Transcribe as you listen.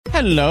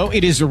Hello,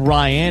 it is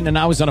Ryan, and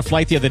I was on a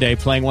flight the other day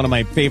playing one of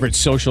my favorite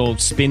social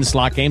spin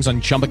slot games on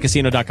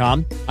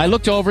ChumbaCasino.com. I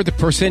looked over at the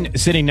person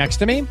sitting next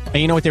to me, and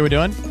you know what they were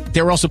doing?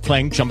 They were also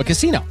playing Chumba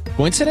Casino.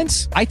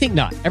 Coincidence? I think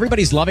not.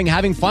 Everybody's loving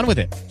having fun with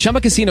it.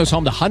 Chumba Casino is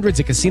home to hundreds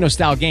of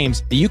casino-style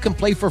games that you can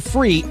play for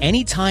free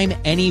anytime,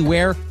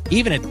 anywhere,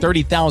 even at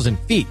 30,000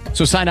 feet.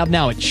 So sign up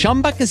now at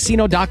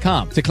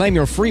ChumbaCasino.com to claim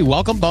your free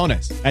welcome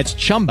bonus. That's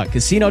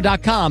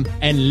ChumbaCasino.com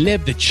and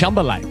live the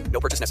Chumba life.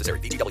 No purchase necessary.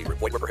 VGW.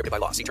 Void where prohibited by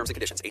law. See terms and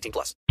conditions. 18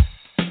 plus.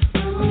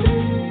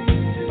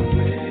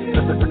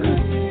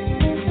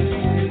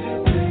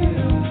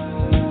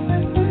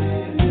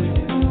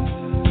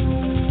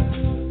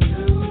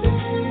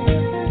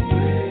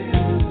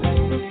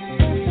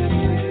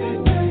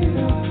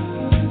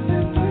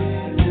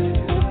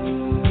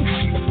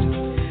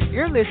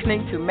 You're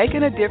listening to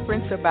Making a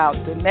Difference About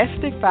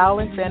Domestic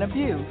Violence and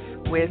Abuse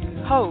with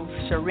host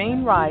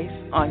Shireen Rice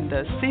on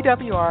the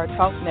CWR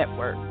Talk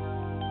Network.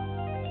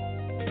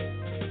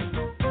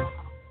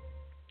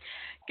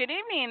 Good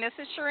evening. This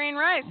is Shireen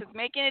Rice with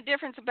Making a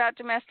Difference About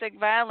Domestic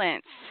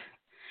Violence.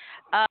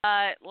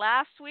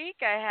 Last week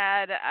I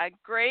had a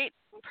great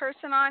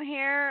person on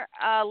here,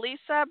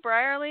 Lisa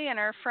Brierly and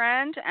her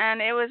friend,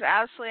 and it was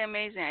absolutely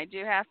amazing. I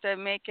do have to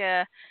make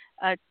a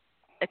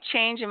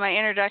change in my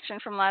introduction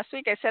from last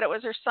week. I said it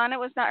was her son. It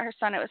was not her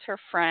son. It was her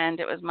friend.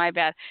 It was my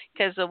bad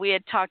because we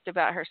had talked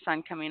about her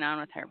son coming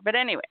on with her. But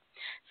anyway,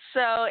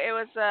 so it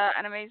was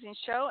an amazing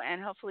show,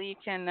 and hopefully you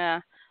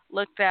can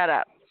look that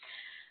up.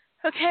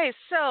 Okay,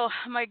 so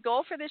my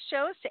goal for this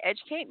show is to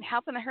educate and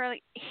help in the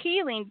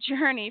healing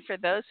journey for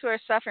those who are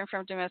suffering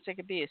from domestic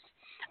abuse.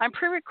 I'm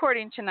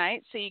pre-recording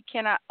tonight, so you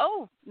cannot –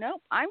 oh, no,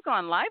 I'm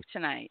going live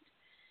tonight.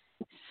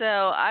 So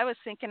I was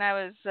thinking I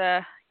was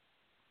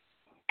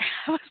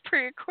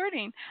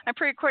pre-recording. I'm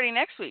pre-recording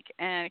next week,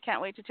 and I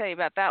can't wait to tell you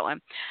about that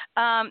one.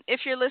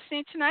 If you're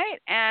listening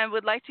tonight and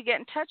would like to get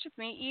in touch with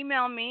me,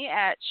 email me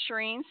at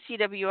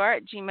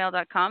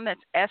ShireenCWR@gmail.com. That's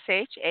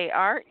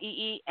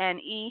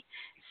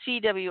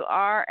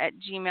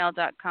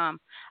SHAREENECWR@gmail.com.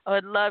 I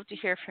would love to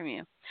hear from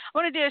you. I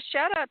want to do a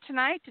shout-out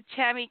tonight to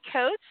Tammy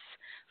Coates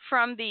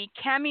from the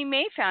Cammie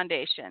May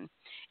Foundation.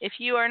 If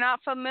you are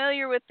not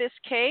familiar with this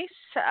case,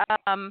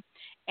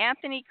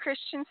 Anthony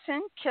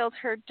Christensen killed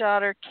her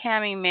daughter,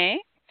 Cammie May,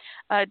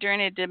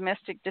 during a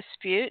domestic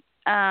dispute.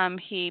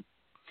 He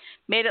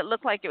made it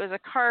look like it was a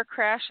car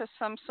crash of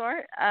some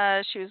sort.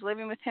 She was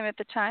living with him at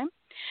the time.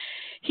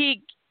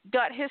 He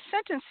got his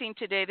sentencing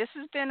today. This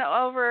has been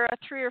over a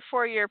 3 or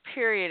 4 year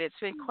period. It's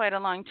been quite a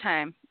long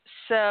time.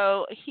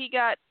 So he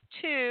got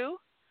 2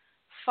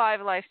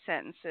 5-life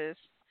sentences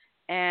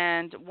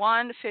and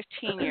 1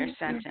 15-year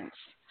sentence.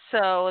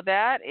 So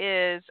that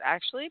is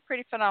actually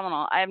pretty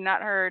phenomenal. I have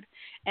not heard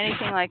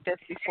anything like this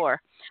before.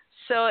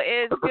 So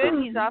it's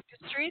good. He's off the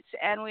streets,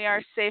 and we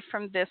are safe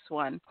from this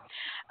one.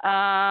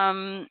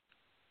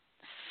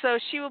 So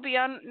she will be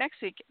on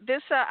next week.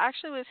 This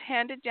actually was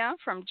handed down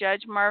from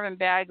Judge Marvin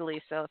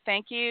Bagley. So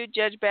thank you,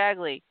 Judge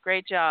Bagley.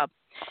 Great job.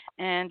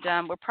 And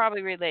we're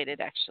probably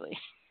related, actually.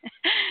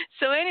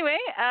 So anyway,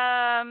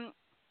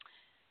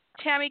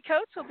 Tammy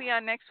Coates will be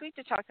on next week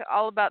to talk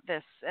all about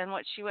this and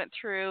what she went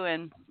through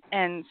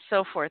and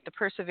so forth, the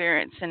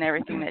perseverance and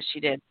everything that she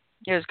did.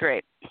 It was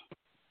great.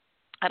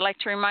 I'd like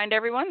to remind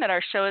everyone that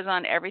our show is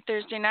on every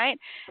Thursday night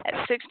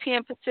at 6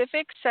 p.m.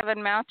 Pacific,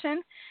 7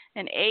 Mountain,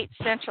 and 8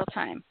 Central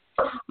Time.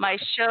 My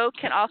show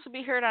can also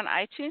be heard on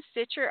iTunes,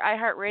 Stitcher,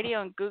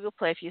 iHeartRadio, and Google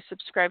Play if you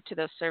subscribe to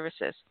those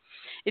services.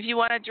 If you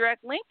want a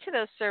direct link to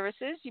those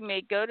services, you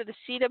may go to the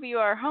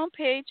CWR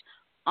homepage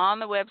on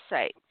the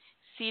website,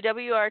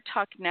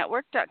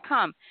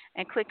 CWRTalkNetwork.com,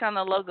 and click on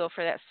the logo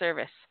for that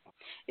service.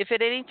 If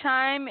at any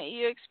time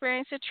you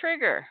experience a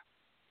trigger,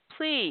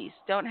 please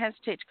don't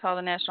hesitate to call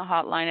the national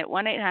hotline at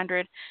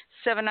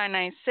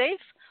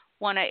 1-800-799-SAFE,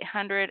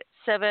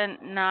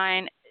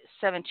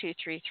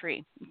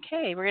 1-800-799-7233.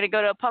 Okay, we're going to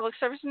go to a public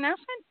service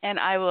announcement, and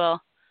I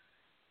will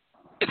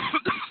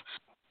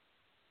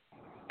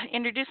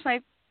introduce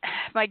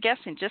my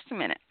guest in just a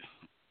minute.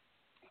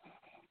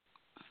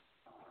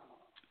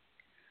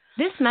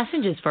 This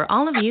message is for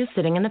all of you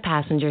sitting in the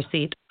passenger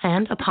seat.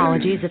 And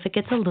apologies if it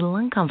gets a little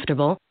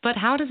uncomfortable, but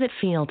how does it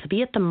feel to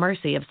be at the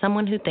mercy of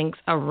someone who thinks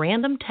a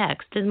random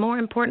text is more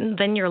important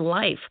than your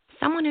life?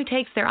 Someone who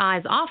takes their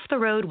eyes off the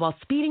road while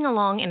speeding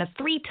along in a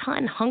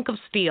 3-ton hunk of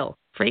steel.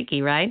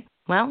 Freaky, right?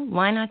 Well,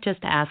 why not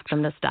just ask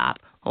them to stop?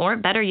 Or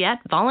better yet,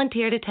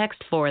 volunteer to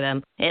text for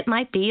them. It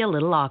might be a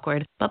little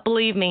awkward, but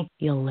believe me,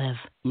 you'll live.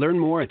 Learn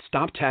more at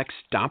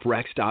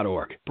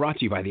stoptextstoprex.org. Brought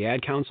to you by the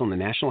Ad Council and the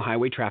National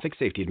Highway Traffic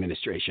Safety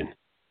Administration.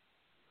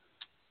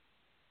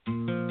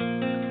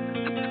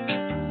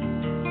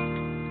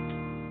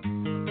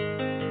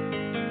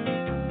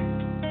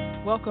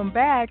 Welcome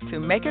back to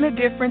Making a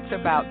Difference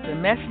About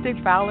Domestic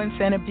Violence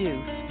and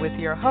Abuse with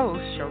your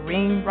host,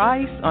 Shireen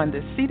Rice on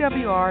the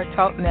CWR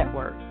Talk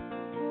Network.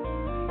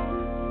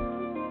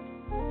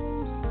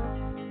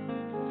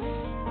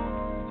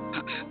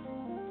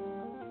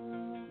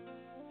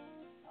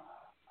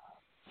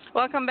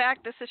 Welcome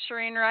back. This is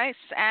Shireen Rice,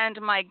 and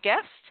my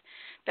guest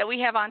that we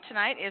have on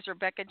tonight is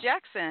Rebecca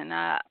Jackson,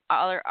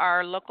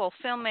 our local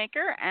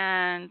filmmaker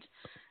and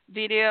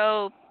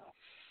video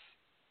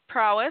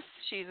prowess.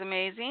 She's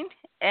amazing.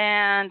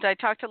 And I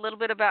talked a little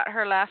bit about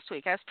her last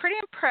week. I was pretty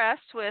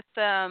impressed with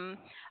a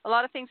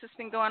lot of things that's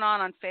been going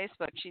on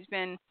Facebook. She's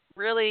been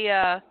really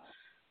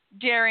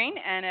daring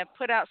and have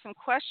put out some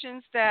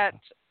questions that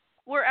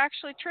were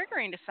actually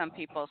triggering to some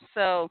people.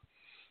 So,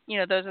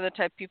 those are the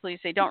type of people you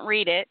say, don't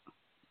read it.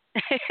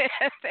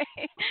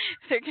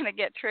 They're going to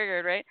get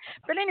triggered, right?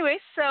 But anyway,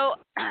 so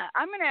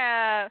I'm going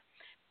to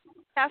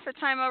pass the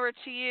time over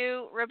to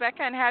you,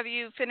 Rebecca, and have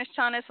you finish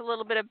telling us a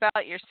little bit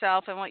about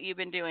yourself and what you've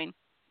been doing.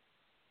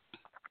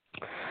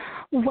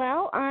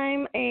 Well,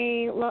 I'm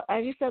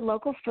as you said,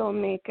 local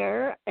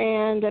filmmaker,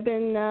 and I've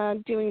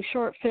been doing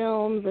short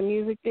films and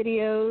music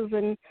videos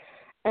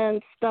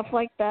and stuff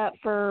like that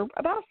for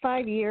about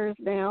 5 years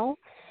now.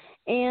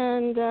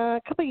 And a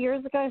couple of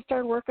years ago, I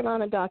started working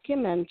on a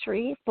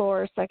documentary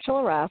for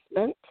sexual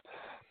harassment,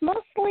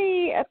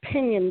 mostly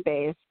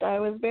opinion-based. I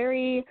was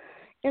very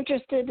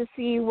interested to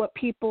see what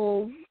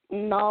people's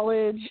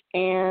knowledge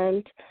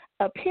and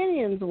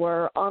opinions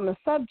were on the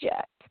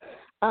subject.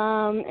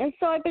 And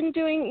so I've been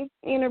doing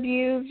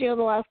interviews, the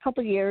last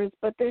couple of years,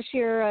 but this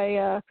year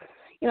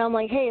I'm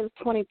like, hey, it's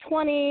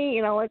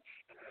 2020, let's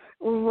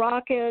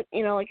rock it,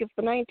 like it's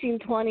the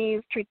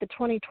 1920s, treat the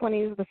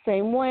 2020s the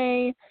same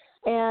way.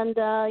 And,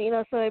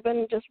 so I've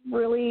been just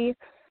really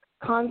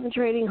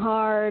concentrating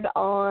hard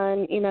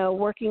on,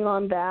 working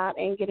on that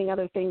and getting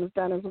other things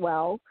done as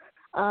well.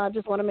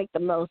 Just want to make the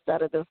most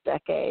out of this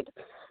decade.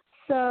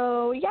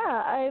 So,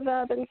 yeah,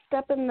 I've been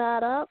stepping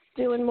that up,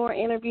 doing more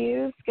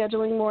interviews,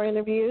 scheduling more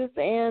interviews,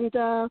 and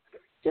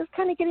just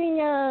kind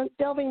of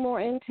delving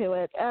more into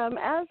it.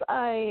 As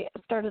I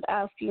started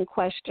asking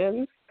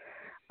questions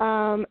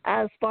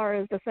as far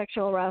as the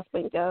sexual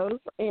harassment goes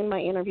in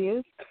my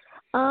interviews,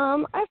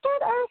 I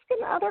started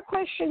asking other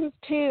questions,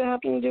 too,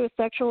 having to do with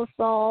sexual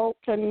assault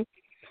and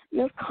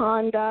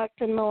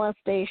misconduct and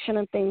molestation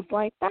and things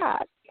like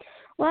that.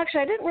 Well,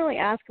 actually, I didn't really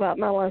ask about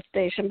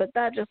molestation, but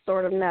that just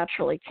sort of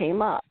naturally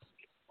came up.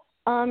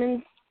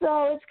 And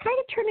so it's kind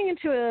of turning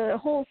into a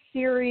whole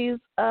series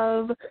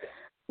of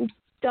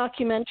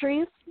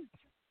documentaries.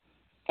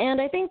 And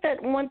I think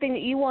that one thing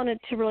that you wanted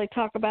to really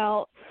talk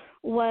about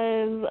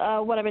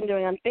was what I've been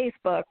doing on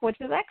Facebook, which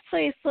is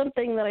actually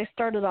something that I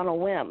started on a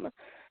whim.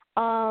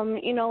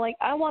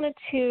 I wanted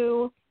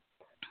to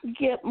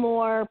get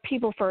more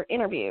people for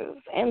interviews.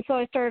 And so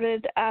I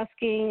started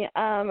asking,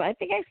 I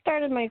think I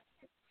started my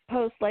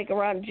post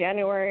around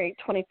January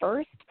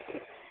 21st.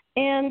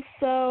 And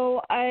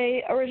so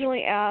I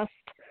originally asked,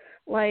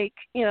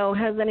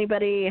 has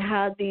anybody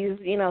had these,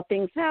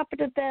 things happen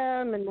to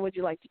them, and would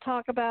you like to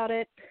talk about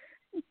it?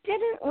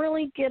 Didn't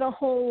really get a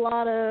whole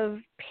lot of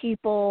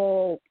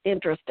people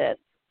interested.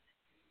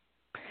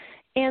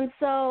 And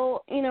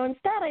so,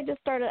 instead I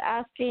just started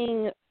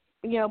asking,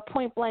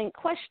 point blank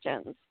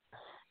questions,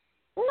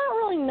 not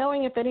really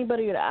knowing if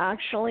anybody would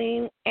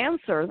actually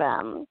answer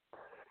them.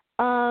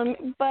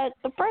 But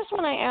the first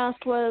one I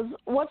asked was,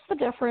 what's the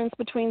difference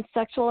between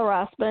sexual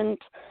harassment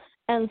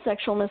and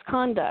sexual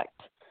misconduct?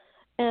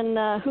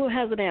 And who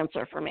has an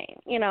answer for me?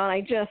 And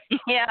I just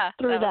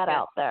threw that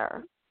out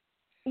there.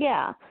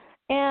 Yeah.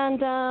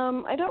 And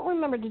I don't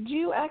remember. Did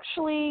you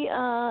actually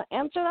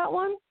answer that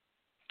one?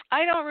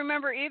 I don't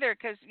remember either,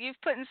 because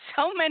you've put in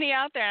so many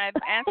out there, and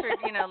I've answered,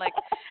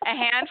 a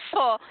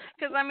handful.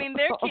 Because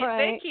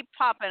they keep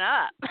popping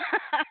up.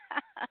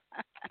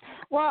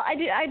 Well,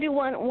 I do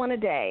one a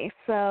day,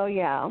 so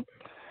yeah.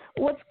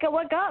 What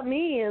got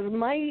me is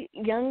my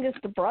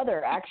youngest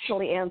brother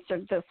actually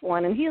answered this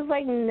one, and he's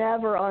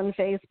never on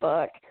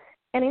Facebook,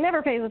 and he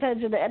never pays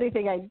attention to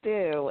anything I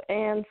do,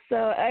 and so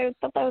I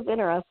thought that was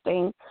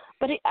interesting.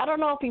 But I don't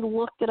know if he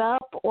looked it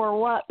up or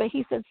what, but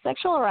he said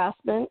sexual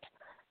harassment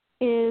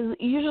is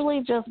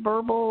usually just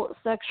verbal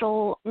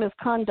sexual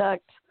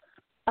misconduct,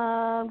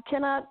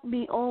 cannot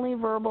be only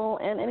verbal,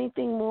 and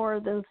anything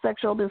more than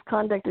sexual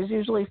misconduct is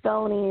usually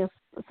felony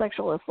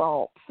sexual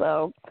assault.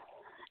 So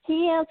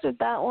he answered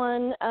that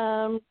one.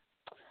 I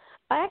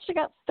actually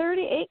got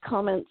 38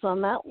 comments on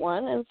that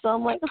one, and so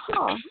I'm like,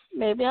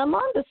 maybe I'm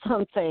onto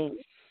something.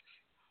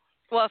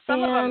 Well,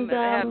 some of them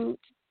have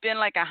been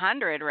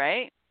 100,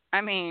 right?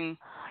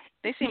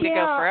 They seem to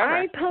go forever.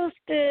 I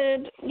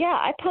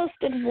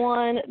posted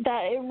one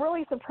that it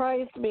really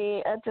surprised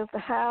me at just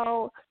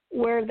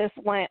where this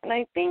went. And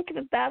I think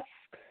that's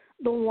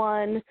the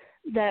one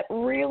that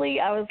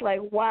really, I was like,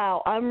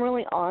 wow, I'm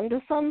really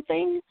onto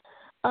something.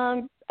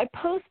 I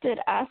posted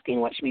asking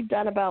what should be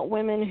done about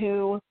women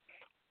who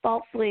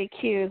falsely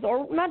accuse,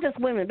 or not just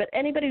women, but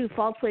anybody who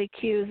falsely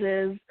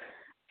accuses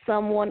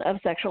someone of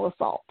sexual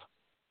assault.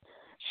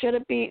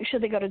 Should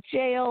they go to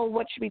jail?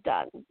 What should be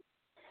done?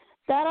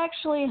 That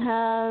actually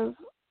has,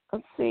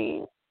 let's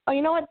see. Oh,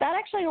 you know what? That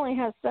actually only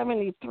has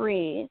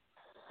 73,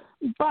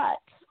 but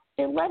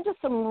it led to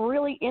some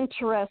really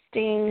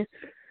interesting,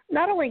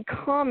 not only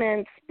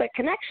comments, but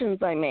connections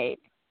I made.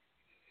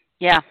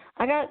 Yeah.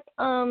 I got,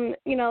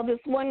 this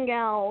one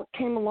gal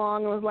came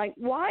along and was like,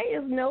 why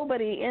is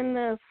nobody in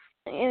this,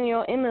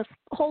 in this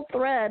whole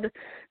thread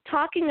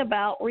talking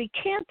about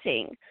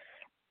recanting?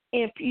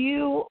 If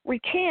you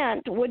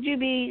recant, would you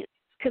be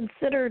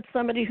considered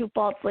somebody who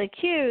falsely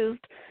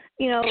accused?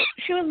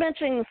 She was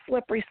mentioning the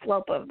slippery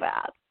slope of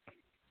that.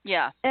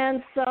 Yeah.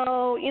 And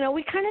so,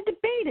 we kind of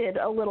debated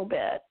a little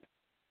bit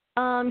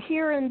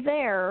here and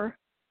there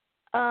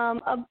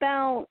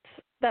about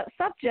that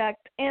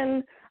subject.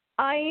 And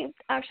I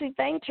actually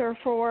thanked her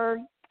for,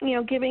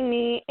 giving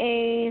me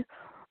a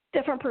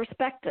different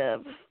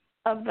perspective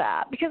of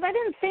that, because I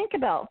didn't think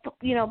about,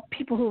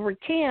 people who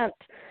recant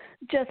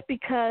just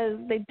because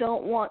they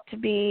don't want to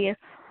be,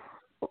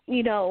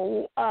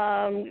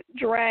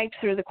 dragged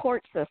through the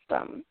court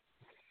system.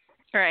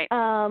 Right.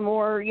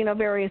 Or,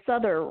 various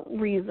other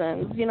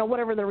reasons,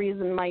 whatever the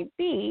reason might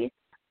be.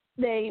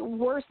 They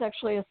were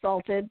sexually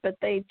assaulted, but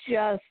they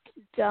just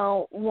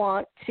don't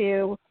want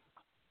to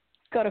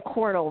go to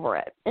court over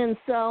it. And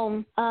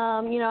so,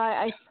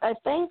 I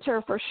thanked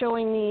her for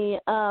showing me,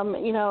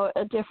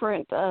 a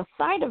different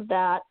side of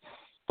that.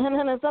 And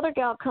then this other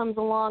gal comes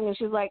along and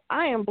she's like,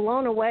 I am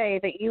blown away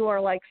that you are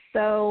like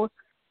so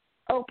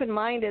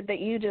open-minded that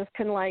you just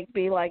can like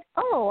be like,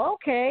 oh,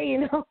 okay,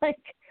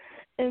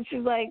 and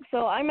she's like,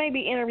 so I may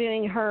be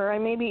interviewing her, I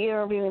may be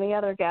interviewing the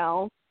other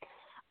gal.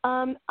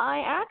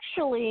 I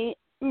actually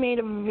made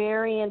a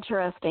very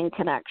interesting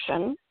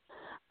connection.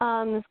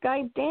 This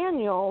guy,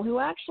 Daniel, who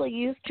actually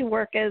used to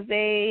work as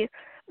a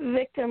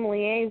victim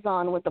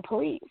liaison with the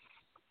police.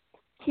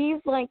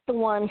 He's like the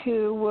one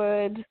who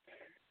would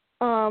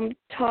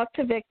talk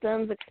to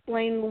victims,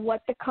 explain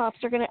what the cops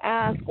are going to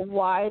ask,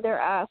 why they're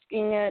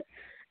asking it,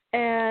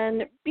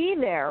 and be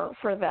there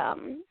for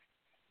them.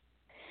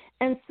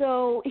 And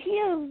so he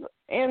has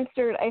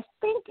answered, I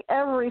think,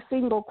 every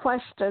single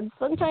question.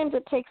 Sometimes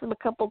it takes him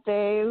a couple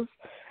days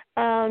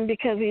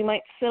because he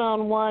might sit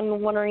on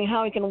one wondering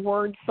how he can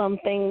word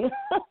something,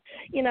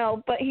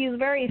 but he's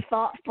very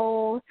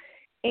thoughtful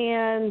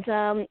and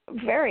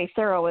very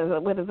thorough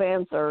with his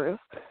answers.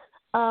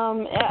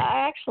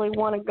 I actually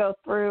want to go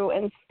through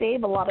and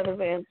save a lot of his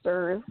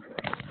answers,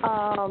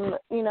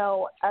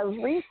 as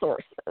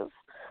resources,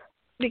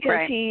 because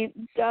right. he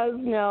does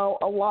know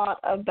a lot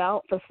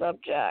about the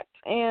subject.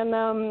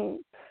 And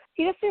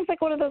he just seems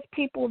like one of those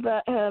people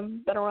that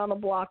have been around the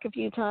block a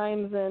few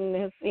times and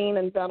has seen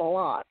and done a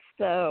lot.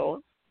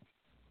 So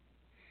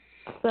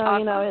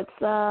awesome.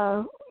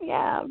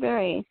 It's,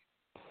 very.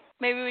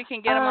 Maybe we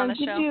can get him on the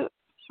show.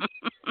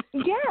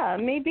 Yeah,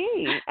 maybe.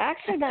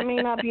 Actually, that may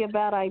not be a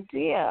bad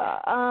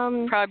idea.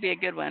 Probably be a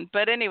good one.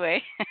 But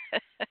anyway.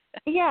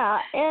 Yeah,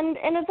 and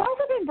it's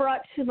also been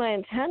brought to my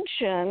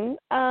attention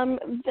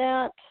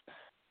that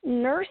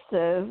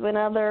nurses and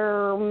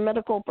other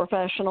medical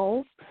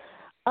professionals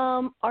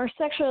are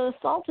sexually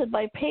assaulted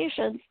by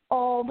patients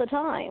all the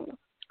time.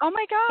 Oh,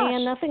 my gosh.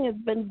 And nothing has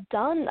been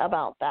done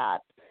about that.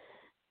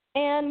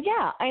 And,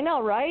 yeah, I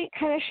know, right?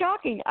 Kind of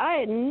shocking. I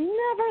had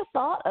never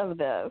thought of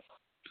this.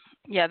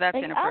 Yeah, that's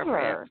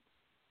inappropriate. Ever.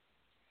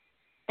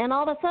 And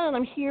all of a sudden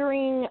I'm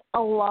hearing a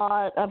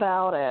lot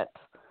about it.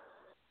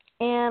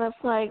 And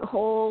it's like,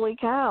 holy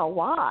cow,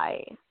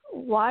 why?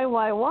 Why?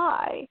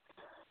 Why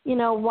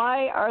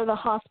are the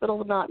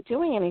hospitals not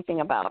doing anything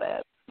about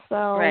it? So,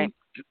 right.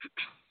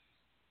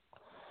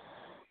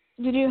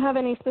 Did you have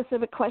any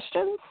specific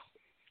questions?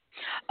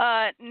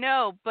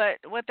 No, but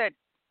what that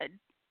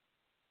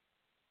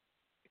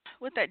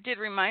did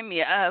remind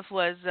me of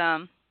was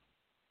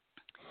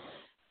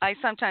I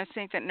sometimes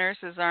think that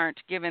nurses aren't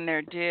given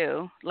their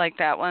due, like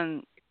that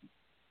one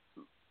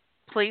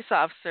police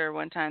officer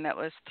one time that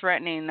was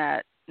threatening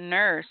that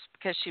nurse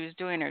because she was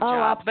doing her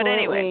job. Absolutely. But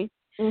anyway,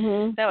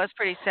 mm-hmm. That was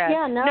pretty sad.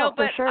 Yeah, no,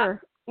 for but,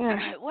 sure.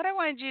 Yeah. What I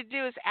wanted you to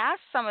do is ask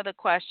some of the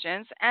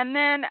questions and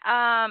then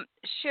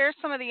share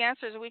some of the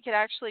answers. We could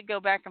actually go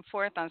back and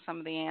forth on some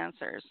of the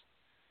answers.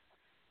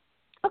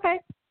 Okay.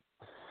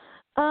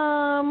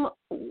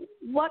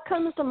 What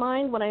comes to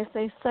mind when I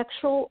say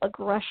sexual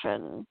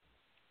aggression?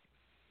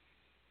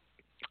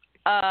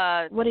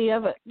 What do you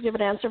have? Do you have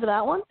an answer for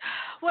that one?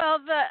 Well,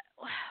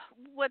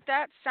 what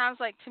that sounds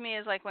like to me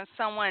is like when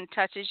someone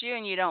touches you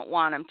and you don't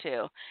want them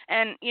to,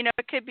 and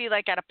it could be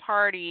like at a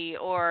party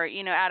or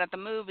out at the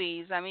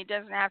movies. I mean, it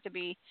doesn't have to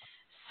be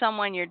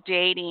someone you're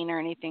dating or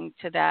anything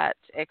to that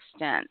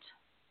extent.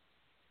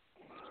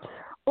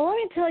 Well, let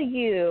me tell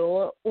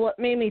you what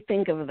made me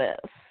think of this.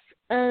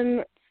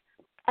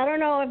 I don't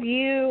know if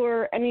you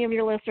or any of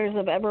your listeners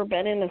have ever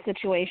been in a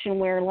situation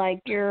where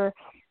like you're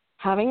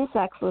having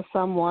sex with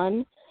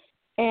someone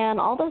and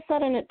all of a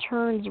sudden it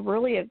turns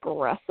really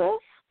aggressive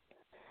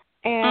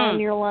and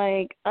you're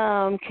like,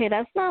 okay,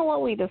 that's not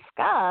what we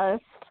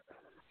discussed.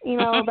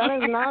 That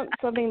is not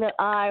something that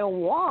I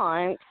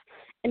want.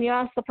 And you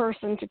ask the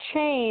person to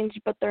change,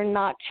 but they're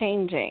not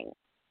changing.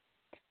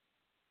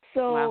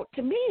 So wow.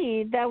 To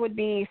me, that would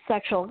be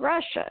sexual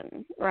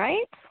aggression,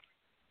 right?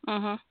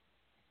 Mm-hmm.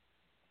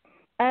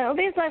 At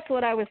least that's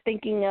what I was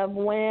thinking of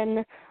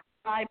when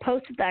I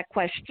posted that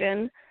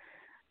question.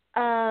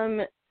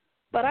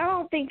 but I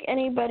don't think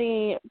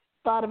anybody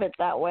thought of it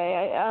that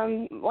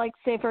way. Like,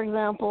 say, for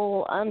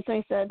example,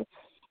 somebody said,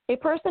 a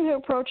person who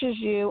approaches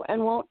you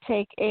and won't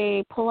take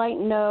a polite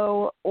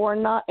no or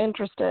not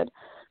interested,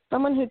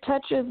 someone who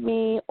touches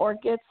me or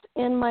gets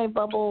in my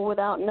bubble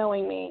without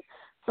knowing me,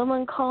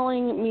 someone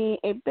calling me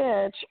a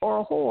bitch or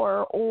a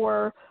whore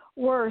or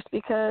worse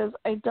because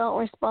I don't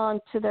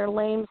respond to their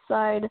lame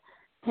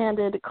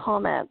side-handed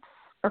comments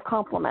or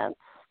compliments.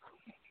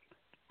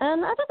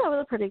 And I thought that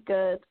was a pretty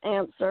good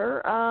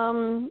answer.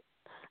 And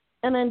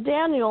then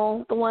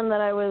Daniel, the one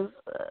that I was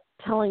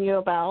telling you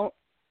about,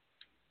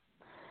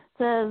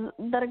 says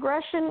that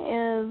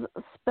aggression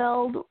is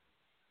spelled.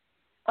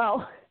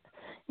 Oh,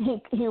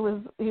 he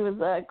was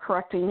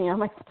correcting me on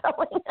my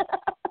spelling.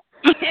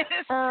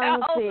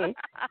 Let's see.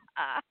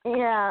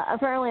 Yeah,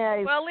 apparently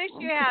I well, at least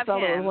you have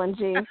spelled it him. with one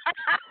G.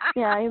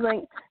 Yeah, he's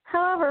like,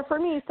 however, for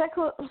me,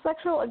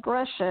 sexual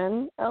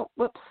aggression. Oh,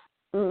 whoops,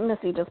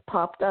 Missy just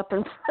popped up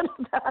in front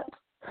of that.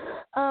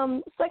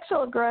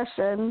 Sexual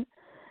aggression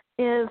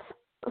is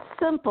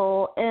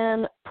simple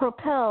and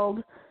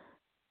propelled.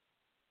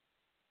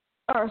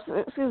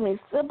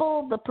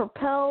 Sybil, the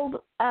propelled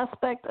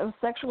aspect of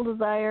sexual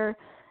desire,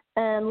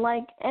 and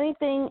like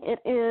anything, it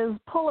is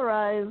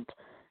polarized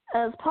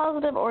as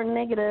positive or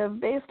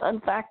negative based on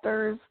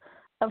factors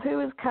of who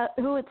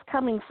it's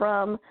coming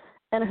from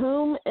and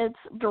whom it's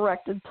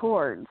directed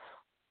towards.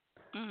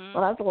 Mm-hmm.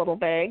 Well, that's a little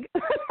vague.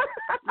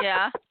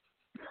 Yeah.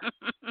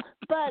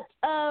 But,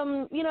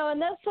 and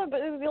that's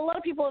a lot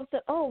of people have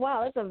said, oh,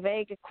 wow, that's a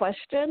vague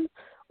question.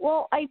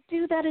 Well, I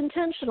do that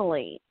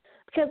intentionally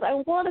because I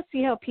want to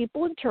see how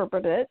people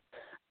interpret it.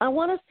 I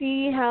want to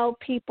see how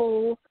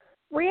people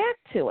react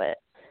to it.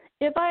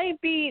 If I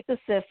be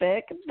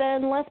specific,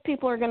 then less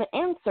people are going to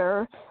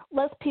answer,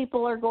 less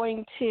people are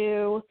going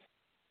to,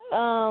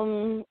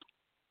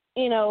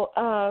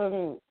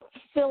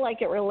 feel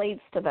like it relates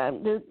to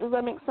them. Does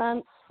that make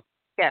sense?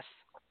 Yes.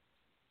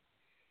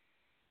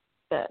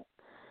 Good.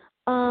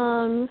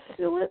 So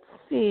let's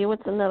see.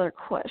 What's another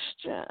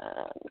question?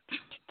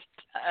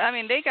 I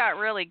mean, they got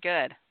really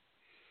good.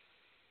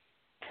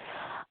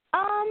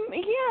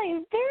 Yeah,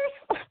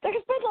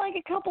 there's been like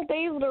a couple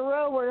days in a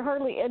row where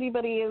hardly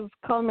anybody has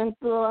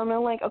commented on.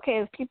 I'm like, okay,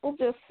 is people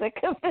just sick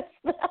of this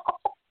now?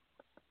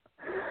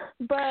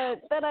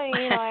 But then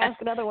I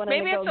ask another one.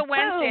 Maybe and it's a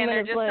Wednesday and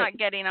they're just not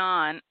getting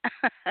on.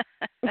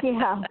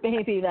 Yeah,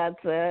 maybe that's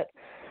it.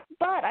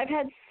 But I've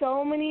had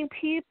so many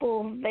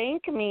people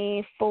thank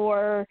me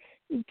for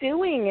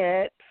doing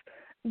it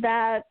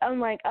that I'm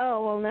like,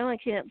 oh, well, now I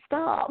can't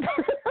stop.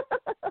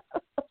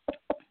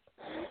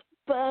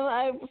 But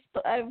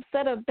I've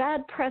set a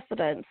bad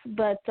precedent.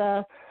 But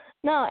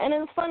no, and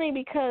it's funny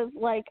because,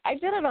 like, I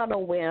did it on a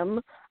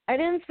whim. I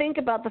didn't think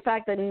about the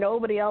fact that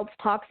nobody else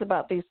talks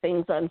about these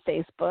things on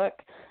Facebook.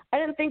 I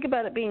didn't think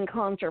about it being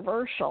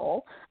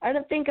controversial. I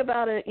didn't think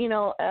about it,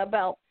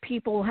 about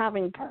people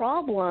having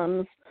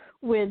problems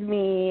with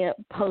me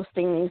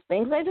posting these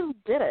things. I just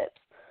did it.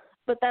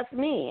 But that's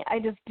me. I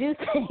just do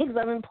things.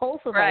 I'm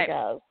impulsive, right.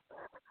 I guess.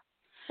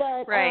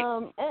 But right.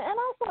 And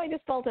also I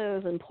just felt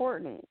it was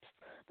important.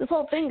 This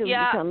whole thing has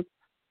yeah. become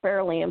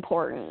fairly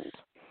important.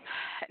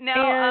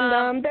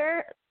 Now, and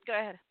go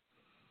ahead.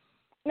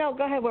 No,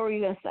 go ahead. What were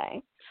you going to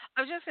say?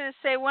 I was just going to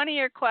say one of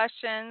your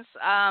questions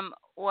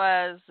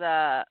was,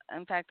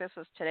 in fact, this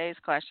was today's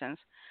questions.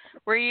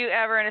 Were you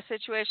ever in a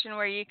situation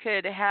where you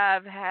could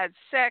have had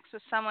sex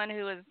with someone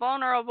who was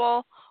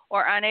vulnerable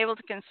or unable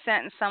to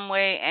consent in some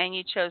way and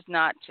you chose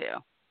not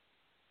to?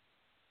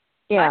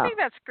 Yeah. I think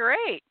that's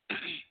great.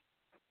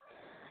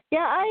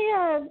 Yeah,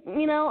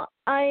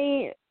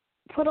 I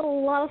put a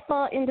lot of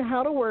thought into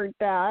how to word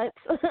that.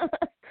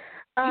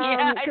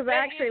 Because I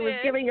actually was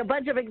giving a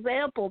bunch of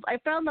examples. I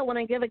found that when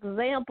I give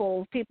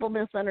examples, people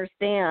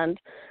misunderstand.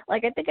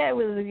 Like, I think I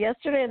was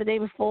yesterday or the day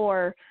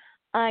before,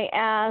 I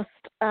asked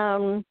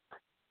the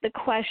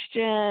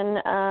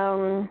question,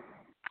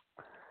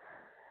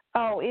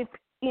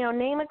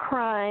 name a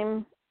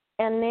crime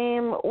and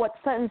name what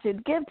sentence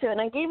you'd give to it.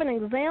 And I gave an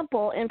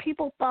example, and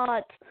people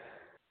thought,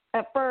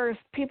 at first,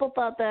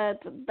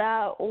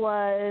 that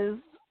was,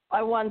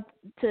 I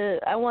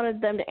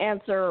wanted them to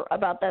answer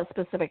about that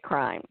specific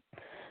crime.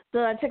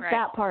 So I took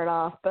that part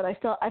off, but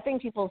I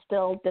think people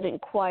still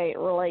didn't quite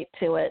relate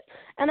to it,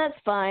 and that's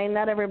fine.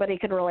 Not everybody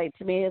can relate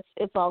to me.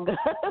 It's all good.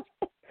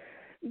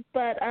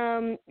 But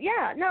I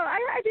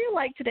do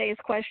like today's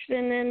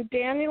question, and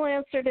Daniel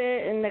answered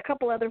it, and a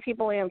couple other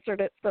people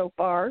answered it so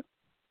far.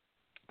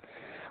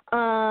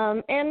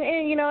 And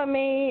it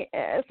may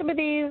some of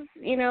these,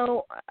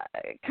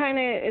 kind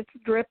of it's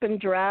drip and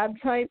drab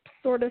type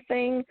sort of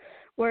thing,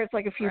 where it's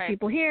like a few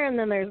people here, and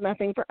then there's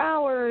nothing for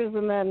hours,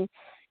 and then.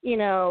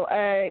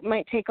 It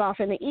might take off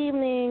in the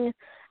evening,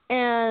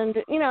 and,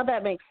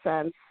 that makes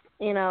sense.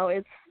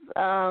 It's,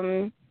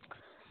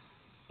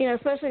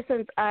 especially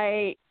since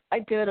I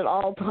do it at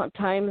all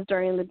times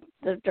during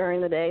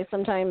the day.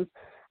 Sometimes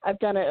I've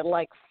done it at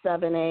like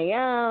 7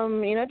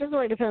 a.m. It just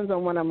really depends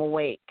on when I'm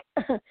awake.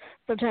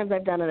 Sometimes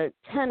I've done it at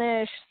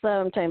 10-ish,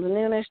 sometimes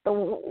noonish. The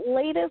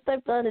latest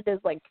I've done it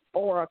is like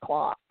 4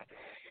 o'clock.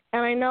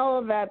 And I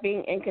know that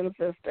being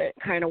inconsistent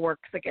kind of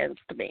works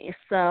against me.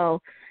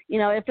 So,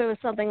 if it was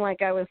something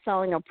like I was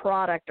selling a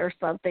product or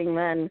something,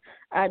 then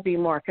I'd be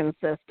more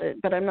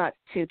consistent. But I'm not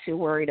too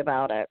worried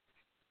about it.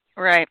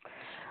 Right.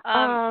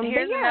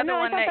 Here's another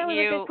one that was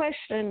you. a good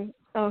question.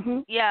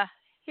 Uh-huh. Yeah.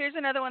 Here's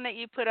another one that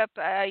you put up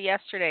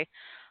yesterday.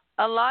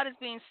 A lot is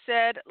being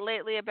said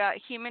lately about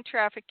human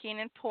trafficking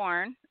and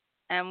porn,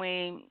 and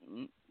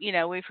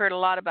we've heard a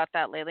lot about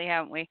that lately,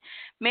 haven't we?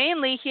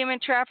 Mainly human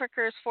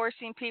traffickers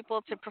forcing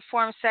people to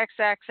perform sex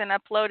acts and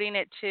uploading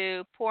it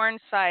to porn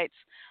sites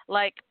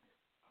like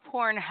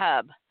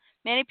Pornhub.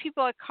 Many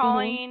people are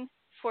calling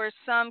for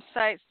some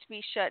sites to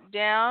be shut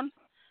down,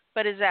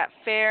 but is that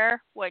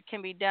fair? What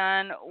can be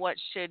done? What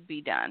should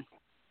be done?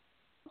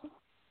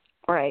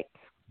 Right.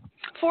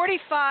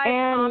 45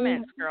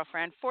 comments,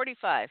 girlfriend.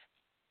 45.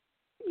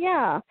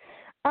 Yeah.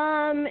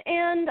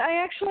 And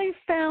I actually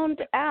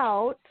found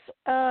out,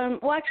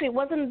 it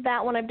wasn't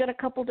that one. I've done a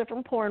couple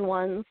different porn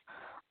ones.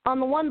 On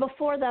the one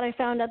before that, I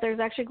found out there's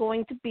actually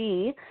going to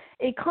be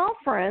a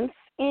conference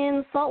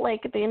in Salt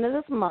Lake at the end of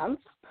this month.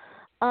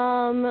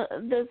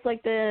 There's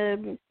like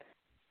the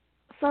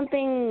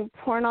something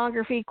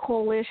pornography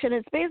coalition.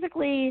 It's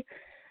basically,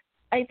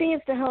 I think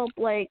it's to help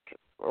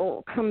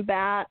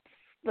combat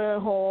the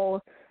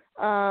whole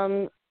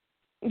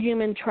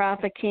human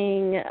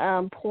trafficking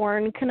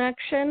porn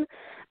connection.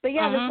 But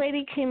yeah, this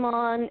lady came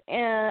on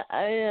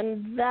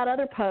and that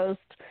other post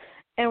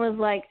and was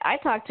like, I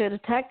talked to a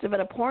detective at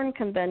a porn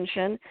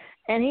convention,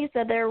 and he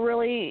said there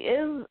really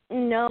is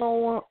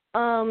no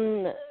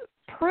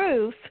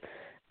proof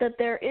that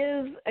there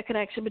is a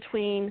connection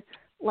between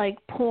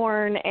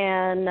porn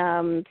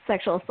and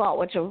sexual assault,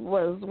 which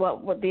was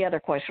what the other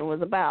question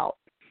was about.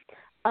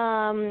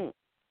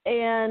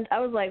 And I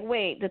was like,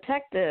 wait,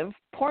 detective,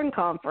 porn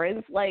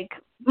conference, I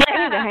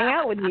need to hang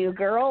out with you,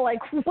 girl.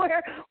 What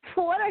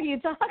are you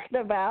talking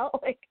about?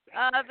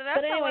 That's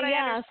not what I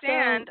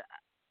understand.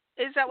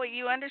 Is that what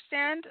you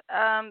understand?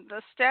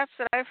 The stats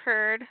that I've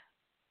heard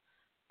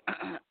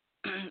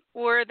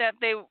were that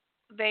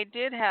they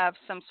did have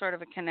some sort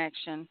of a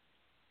connection.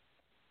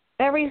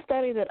 Every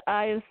study that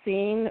I've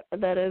seen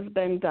that has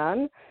been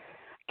done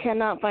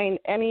cannot find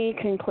any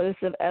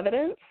conclusive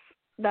evidence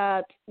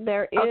that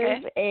there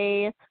is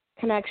a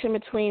connection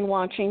between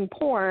watching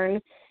porn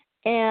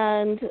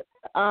and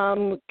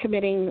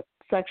committing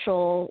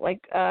sexual,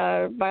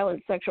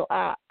 violent sexual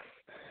acts.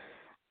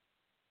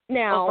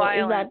 Now,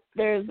 but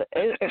here's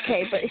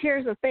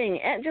the thing.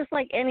 Just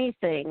like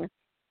anything,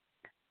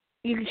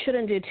 you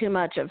shouldn't do too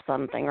much of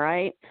something,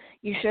 right?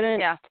 You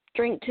shouldn't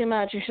drink too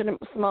much. You shouldn't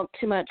smoke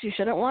too much. You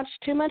shouldn't watch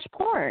too much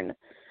porn.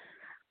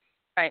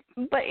 Right.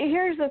 But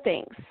here's the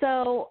thing.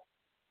 So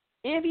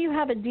if you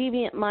have a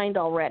deviant mind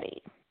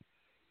already,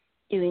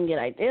 you can get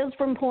ideas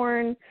from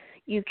porn.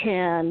 You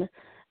can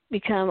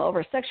become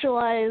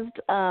over-sexualized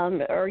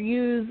or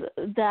use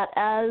that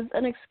as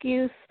an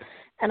excuse.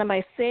 And am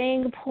I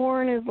saying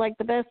porn is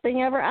the best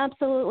thing ever?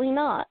 Absolutely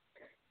not.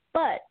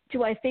 But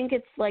do I think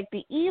it's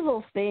the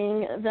evil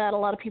thing that a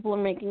lot of people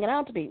are making it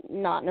out to be?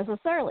 Not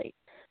necessarily.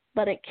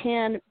 But it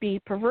can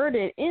be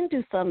perverted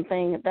into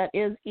something that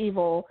is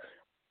evil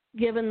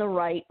given the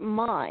right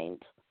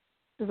mind.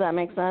 Does that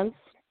make sense?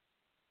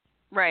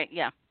 Right,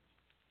 yeah.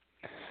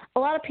 A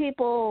lot of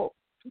people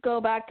go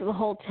back to the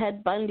whole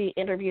Ted Bundy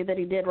interview that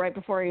he did right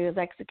before he was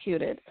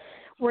executed,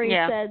 where he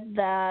said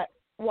that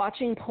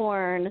watching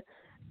porn,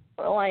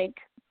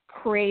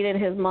 created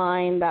his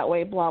mind that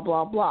way, blah,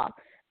 blah, blah.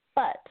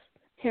 But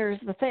here's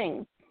the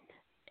thing.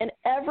 In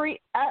every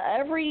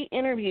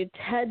interview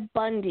Ted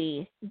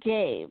Bundy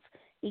gave,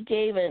 he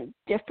gave a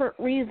different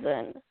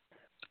reason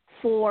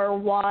for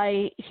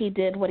why he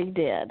did what he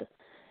did.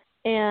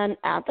 And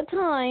at the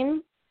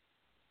time,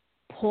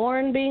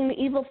 porn being the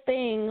evil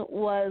thing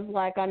was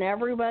on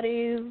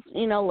everybody's,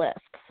 list.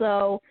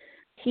 So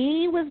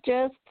he was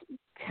just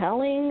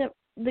telling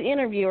the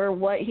interviewer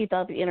what he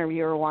thought the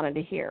interviewer wanted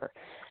to hear.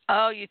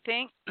 Oh, you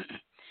think?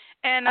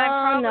 And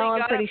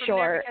I'm pretty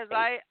sure because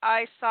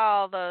I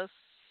saw all those.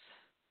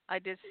 I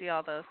did see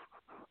all those.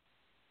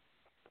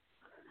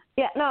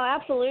 Yeah, no,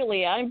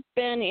 absolutely. I've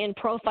been in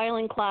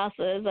profiling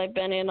classes. I've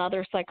been in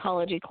other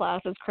psychology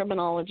classes,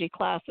 criminology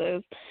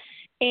classes.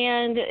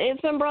 And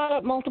it's been brought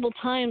up multiple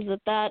times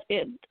that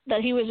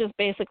he was just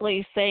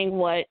basically saying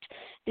what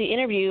the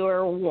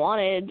interviewer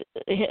wanted,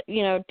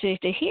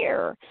 to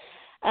hear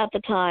at the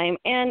time.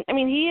 And, I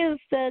mean, he has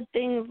said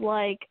things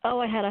like,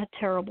 I had a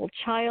terrible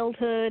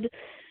childhood,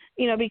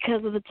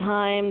 because of the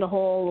time the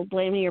whole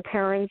blaming your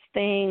parents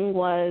thing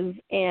was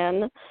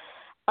in.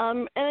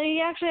 And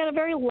he actually had a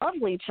very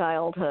lovely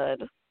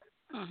childhood,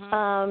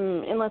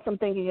 unless I'm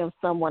thinking of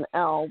someone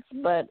else.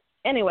 But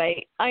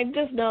anyway, I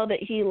just know that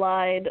he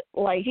lied.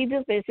 He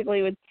just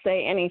basically would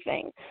say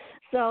anything.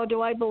 So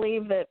do I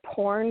believe that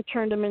porn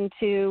turned him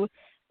into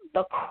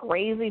the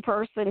crazy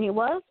person he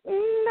was?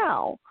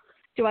 No.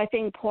 Do I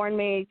think porn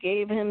may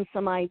gave him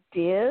some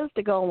ideas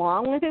to go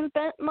along with his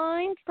bent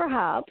mind?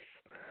 Perhaps.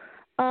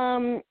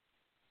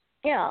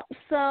 Yeah,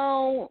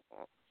 so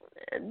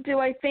do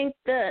I think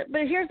that –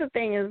 but here's the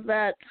thing is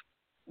that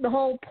the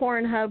whole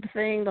Pornhub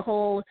thing,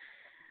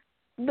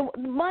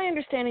 my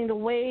understanding, the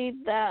way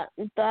that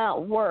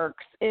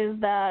works is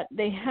that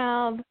they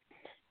have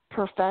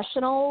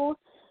professional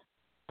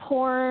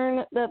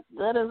porn that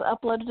is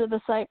uploaded to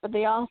the site, but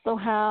they also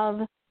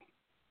have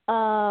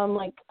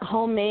like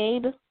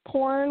homemade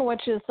porn,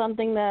 which is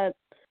something that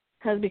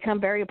has become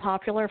very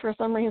popular for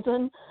some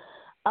reason.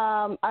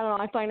 I don't know,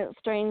 I find it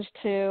strange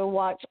to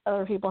watch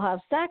other people have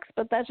sex,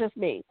 but that's just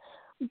me.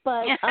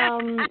 But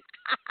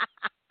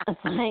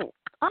it's like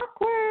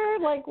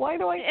awkward, like why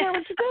do I care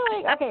what you're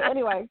doing? Okay,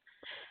 anyway.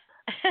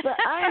 But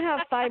I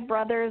have 5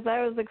 brothers.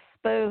 I was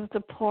exposed to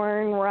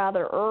porn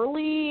rather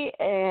early,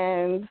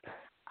 and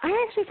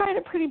I actually find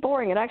it pretty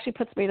boring. It actually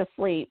puts me to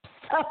sleep.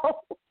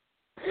 So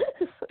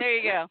there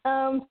you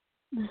go.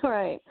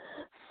 Right.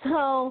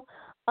 So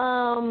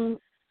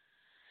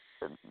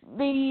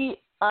the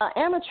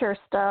amateur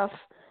stuff,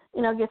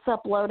 gets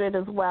uploaded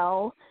as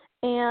well.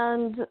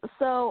 And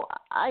so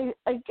I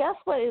guess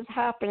what is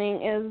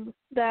happening is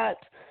that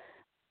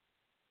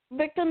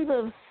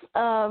victims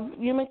of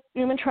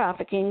human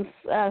trafficking,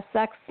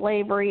 sex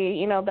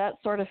slavery, that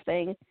sort of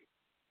thing,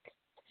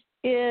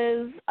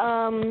 is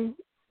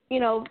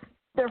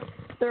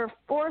they're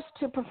forced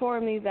to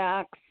perform these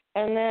acts,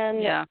 and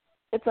then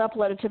it's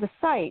uploaded to the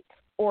site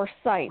or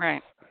sites.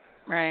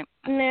 Right.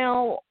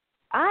 Now,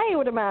 I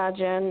would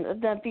imagine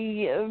that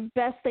the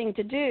best thing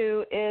to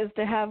do is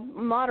to have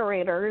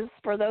moderators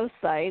for those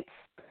sites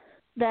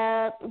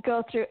that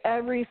go through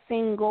every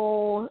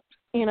single,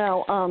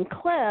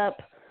 clip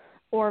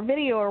or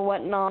video or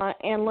whatnot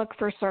and look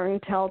for certain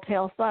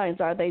telltale signs.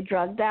 Are they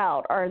drugged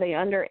out? Are they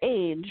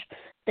underage?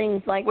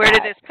 Things like Where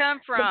that. Where did this come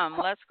from?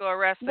 Let's go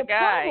arrest the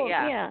guy.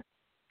 Problem,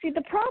 See,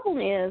 the problem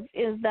is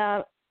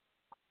that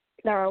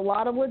there are a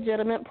lot of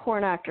legitimate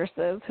porn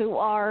actresses who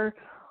are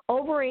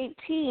over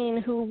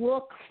 18 who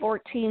look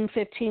 14,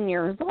 15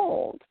 years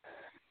old.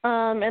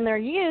 And they're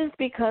used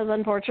because,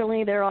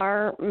 unfortunately, there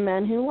are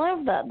men who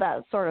love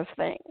that sort of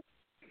thing.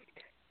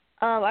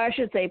 I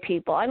should say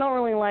people. I don't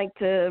really like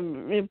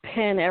to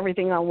pin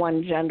everything on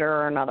one gender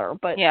or another.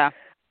 But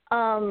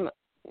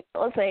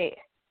let's say,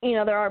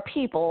 there are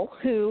people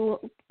who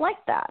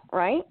like that,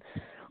 right?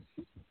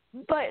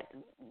 But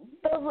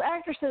those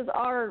actresses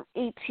are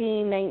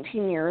 18,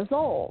 19 years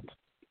old.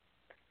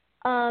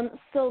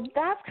 So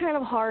that's kind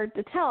of hard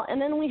to tell.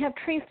 And then we have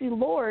Tracy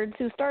Lords,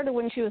 who started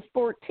when she was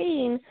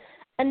 14,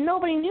 and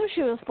nobody knew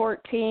she was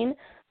 14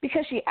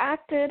 because she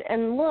acted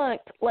and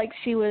looked like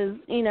she was,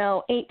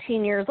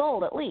 18 years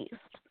old at least.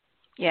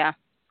 Yeah.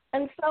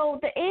 And so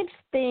the age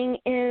thing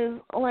is,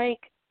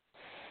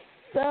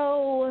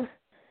 so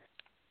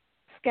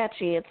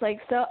sketchy. It's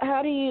so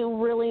how do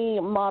you really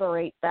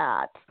moderate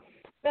that?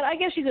 But I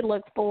guess you could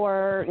look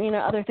for,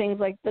 other things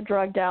like the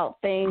drugged out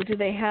thing. Do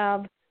they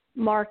have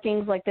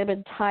markings like they've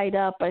been tied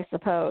up, I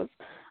suppose?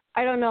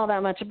 I don't know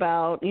that much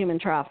about human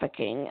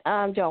trafficking.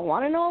 Do I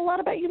want to know a lot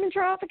about human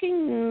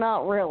trafficking?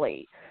 Not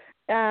really.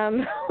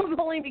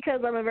 Only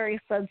because I'm a very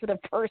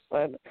sensitive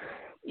person.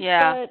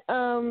 Yeah. But,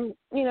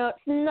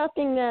 it's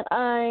nothing that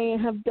I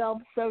have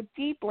delved so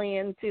deeply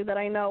into that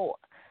I know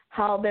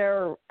how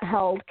they're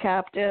held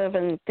captive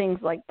and things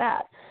like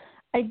that.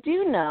 I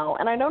do know,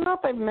 and I don't know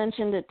if I've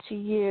mentioned it to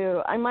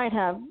you, I might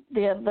have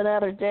the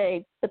other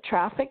day, the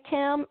Traffic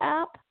Cam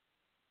app.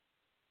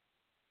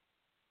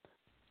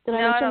 Did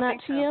I mention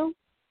that to you?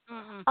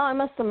 Mm-mm. Oh, I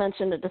must have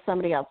mentioned it to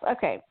somebody else.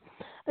 Okay.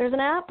 There's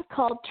an app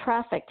called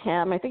Traffic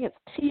Cam. I think it's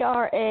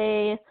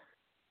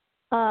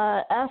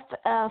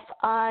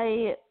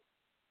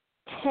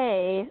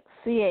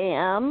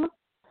TRAFFICCAM.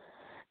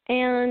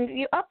 And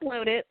you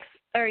upload it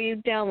or you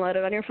download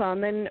it on your phone.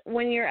 Then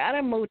when you're at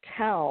a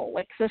motel,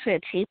 like especially a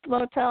cheap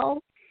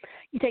motel,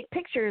 you take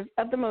pictures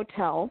of the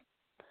motel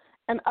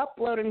and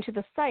upload them to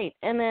the site.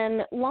 And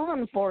then law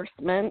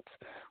enforcement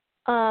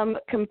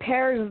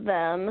compares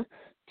them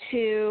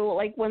to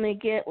when they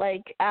get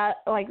when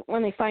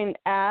they find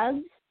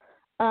ads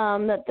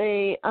that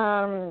they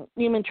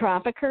human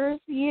traffickers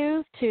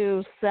use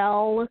to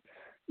sell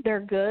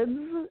their goods,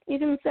 you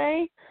can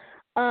say.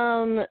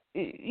 They're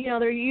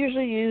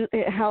usually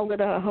held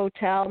at a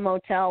hotel,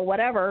 motel,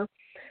 whatever.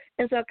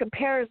 And so it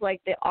compares the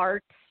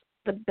arts,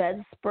 the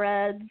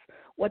bedspreads,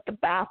 what the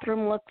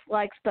bathroom looks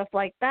like, stuff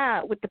like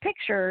that with the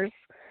pictures.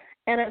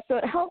 And so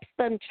it helps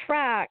them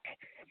track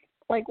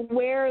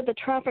where the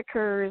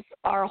traffickers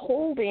are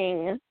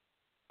holding,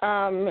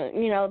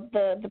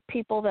 the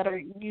people that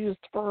are used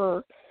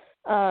for,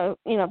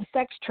 the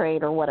sex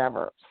trade or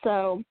whatever.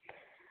 So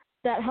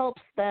that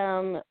helps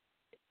them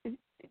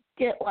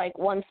get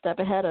one step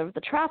ahead of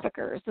the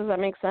traffickers. Does that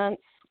make sense?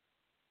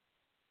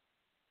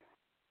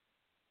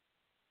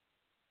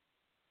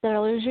 Did I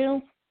lose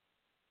you?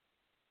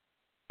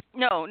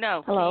 No.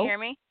 Hello? Can you hear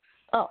me?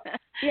 Oh,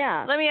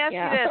 yeah. Let me ask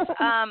you this.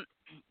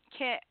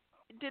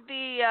 Did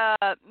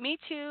the Me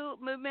Too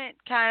movement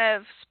kind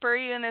of spur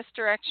you in this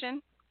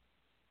direction?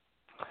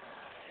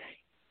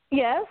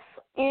 Yes,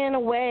 in a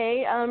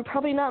way.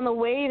 Probably not in the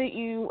way that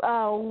you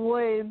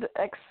would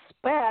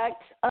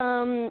expect.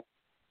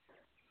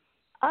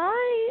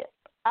 I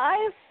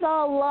I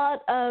saw a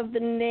lot of the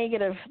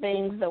negative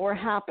things that were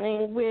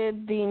happening with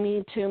the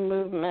Me Too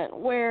movement,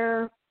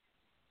 where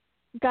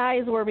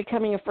guys were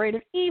becoming afraid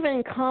of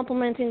even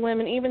complimenting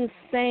women, even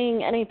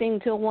saying anything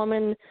to a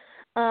woman,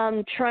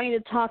 trying to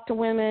talk to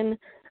women,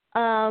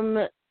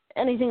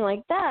 anything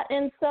like that.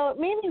 And so it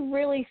made me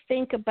really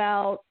think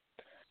about,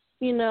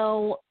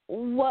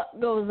 what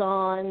goes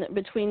on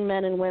between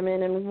men and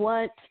women, and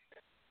what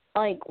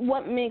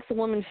makes a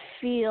woman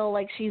feel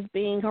like she's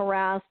being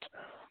harassed.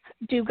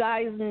 Do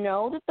guys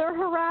know that they're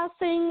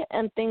harassing,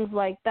 and things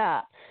like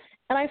that?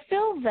 And I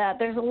feel that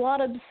there's a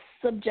lot of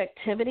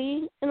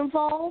subjectivity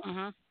involved.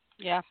 Mm-hmm.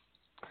 Yeah.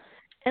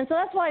 And so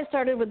that's why I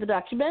started with the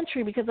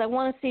documentary, because I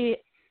want to see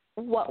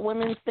what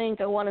women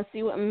think. I want to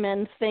see what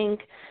men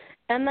think.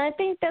 And I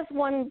think that's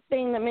one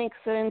thing that makes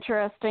it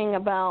interesting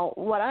about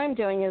what I'm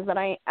doing, is that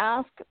I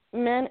ask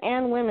men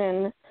and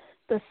women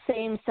the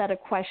same set of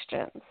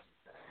questions.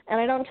 And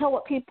I don't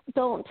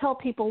tell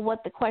people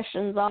what the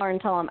questions are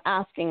until I'm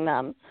asking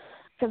them,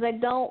 because I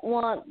don't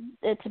want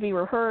it to be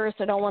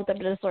rehearsed. I don't want them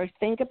to sort of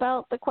think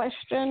about the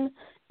question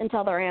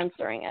until they're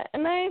answering it.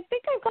 And I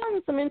think I've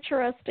gotten some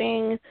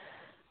interesting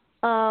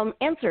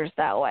answers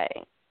that way,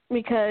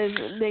 because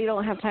they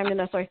don't have time to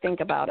necessarily think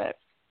about it.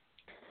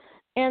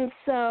 And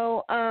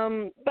so,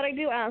 but I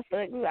do ask the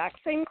exact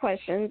same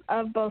questions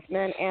of both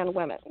men and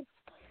women.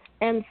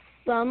 And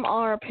some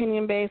are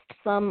opinion-based,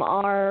 some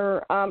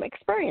are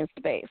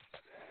experience-based.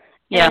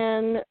 Yeah.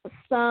 And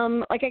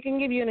some, I can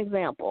give you an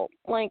example.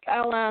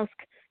 I'll ask,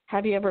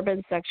 have you ever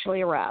been sexually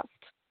harassed?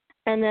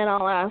 And then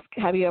I'll ask,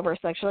 have you ever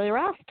sexually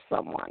harassed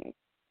someone?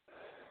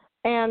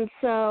 And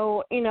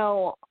so,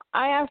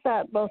 I ask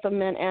that both of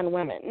men and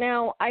women.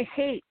 Now, I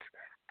hate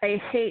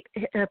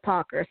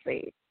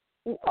hypocrisy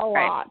a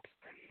lot.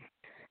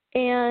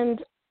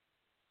 And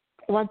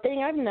one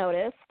thing I've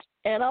noticed,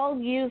 and I'll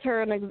use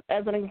her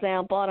as an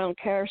example. I don't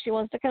care if she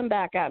wants to come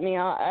back at me.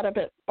 I'll add a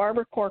bit.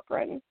 Barbara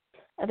Corcoran.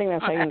 I think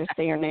that's how you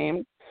say her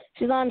name.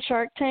 She's on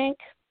Shark Tank.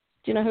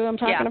 Do you know who I'm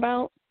talking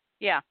about?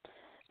 Yeah.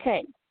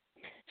 Okay.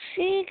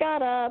 She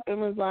got up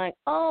and was like,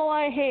 oh,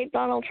 I hate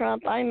Donald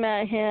Trump. I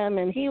met him,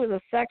 and he was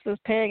a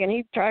sexist pig, and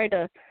he tried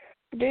to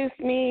seduce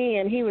me,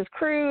 and he was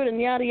crude, and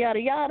yada,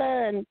 yada, yada.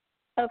 And,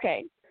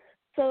 okay.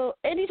 So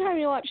anytime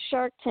you watch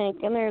Shark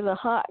Tank and there's a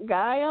hot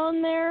guy on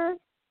there.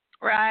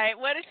 Right.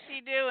 What is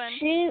she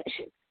doing?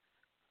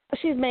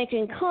 She's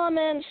making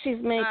comments.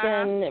 She's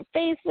making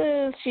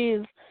faces. She's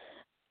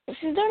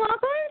doing all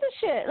kinds of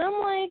shit. And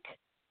I'm like,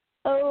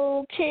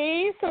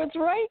 okay, so it's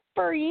right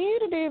for you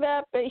to do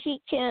that, but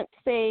he can't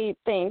say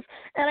things.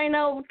 And I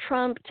know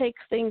Trump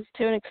takes things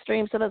to an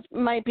extreme, so that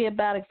might be a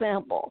bad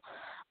example.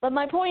 But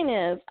my point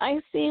is,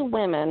 I see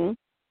women,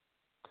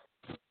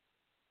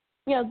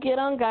 get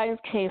on guys'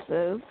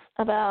 cases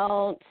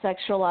about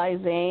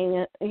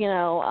sexualizing,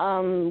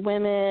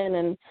 women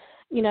and,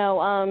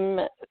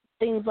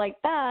 things like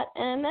that,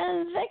 and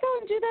then they go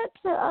and do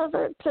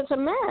that to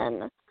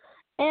men.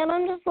 And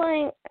I'm just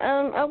like,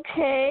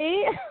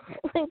 okay,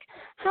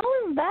 how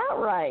is that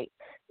right?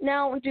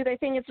 Now, do they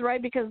think it's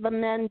right because the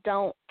men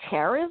don't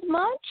care as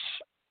much?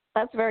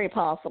 That's very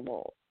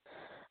possible.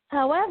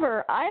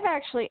 However, I've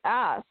actually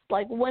asked,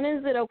 when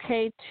is it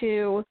okay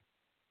to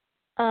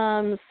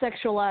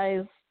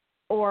sexualize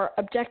or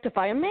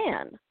objectify a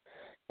man?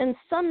 And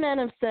some men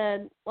have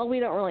said, well, we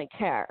don't really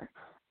care.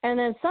 And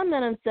then some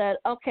men have said,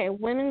 okay,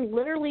 women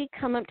literally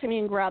come up to me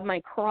and grab my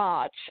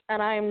crotch,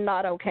 and I'm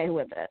not okay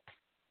with it.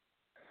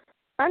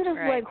 I'm just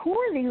like, who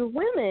are these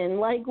women?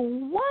 What?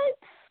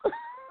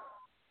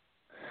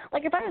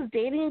 If I was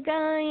dating a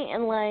guy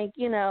and,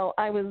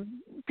 I was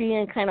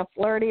being kind of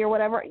flirty or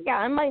whatever, yeah,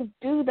 I might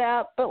do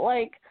that, but,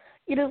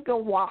 you just go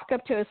walk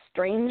up to a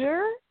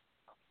stranger?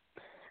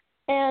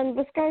 And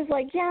this guy's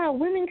like, yeah,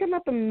 women come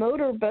up and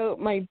motorboat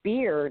my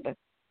beard.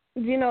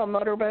 Do you know what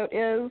motorboat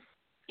is?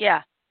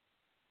 Yeah.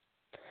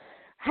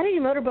 How do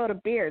you motorboat a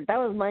beard? That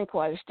was my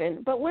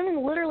question. But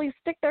women literally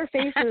stick their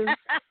faces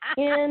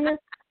in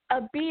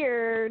a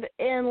beard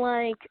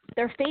in,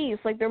 their face,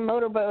 they're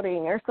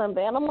motorboating or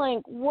something. And I'm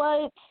like,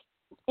 what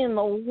in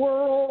the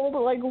world?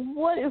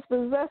 What is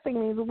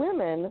possessing these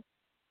women?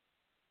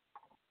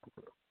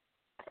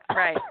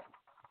 Right.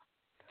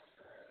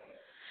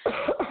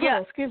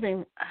 Yeah. Excuse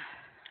me.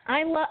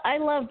 I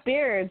love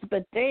beards,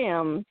 but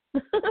damn.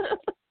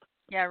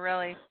 Yeah,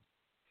 really.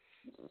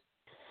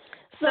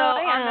 So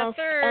on the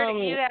third,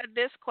 you had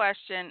this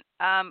question.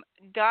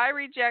 Guy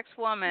rejects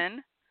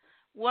woman.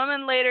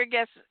 Woman later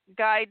gets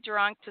guy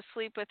drunk to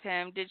sleep with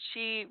him. Did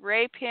she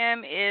rape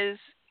him? Is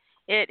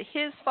it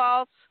his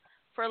fault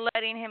for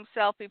letting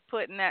himself be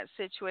put in that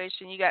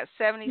situation? You got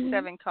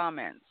 77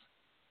 comments.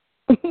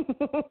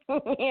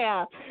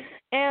 Yeah.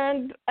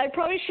 And I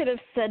probably should have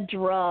said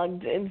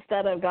drugged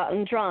instead of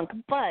gotten drunk.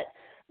 But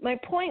my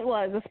point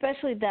was,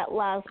 especially that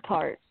last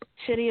part,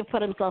 should he have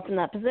put himself in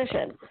that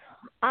position?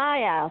 I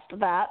asked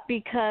that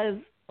because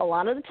a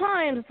lot of the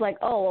times it's like,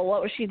 oh, well,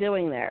 what was she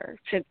doing there?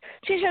 She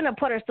shouldn't have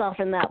put herself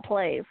in that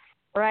place,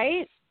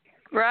 right?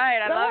 Right,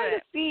 I love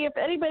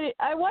it.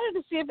 I wanted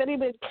to see if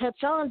anybody would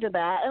catch on to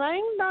that, and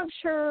I'm not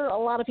sure a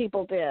lot of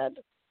people did.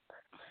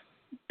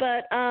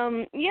 But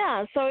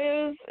yeah, so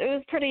it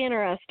was pretty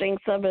interesting,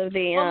 some of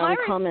the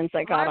comments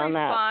I got on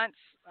that. My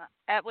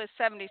response was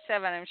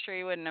 77. I'm sure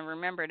you wouldn't have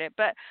remembered it,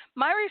 but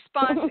my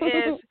response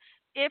is,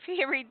 if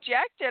he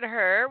rejected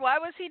her, why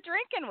was he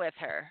drinking with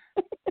her?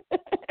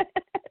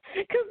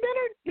 Because men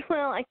are,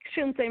 well, I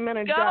shouldn't say men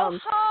are go dumb.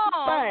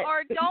 home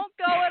or don't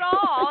go at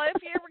all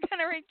if you're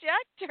going to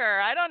reject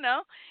her. I don't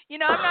know. You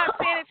know, I'm not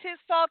saying it's his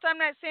fault. I'm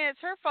not saying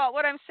it's her fault.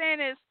 What I'm saying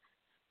is,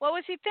 what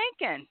was he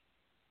thinking?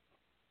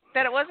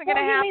 That it wasn't going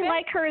to happen? He may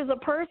like her as a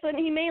person.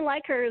 He may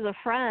like her as a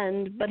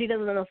friend, but he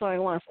doesn't necessarily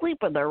want to sleep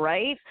with her,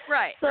 right?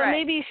 Right. So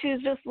maybe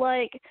she's just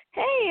like,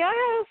 hey, I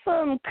have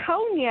some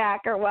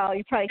cognac, or, well,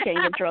 you probably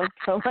can't get drunk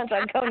so much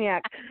on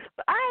cognac,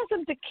 but I have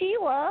some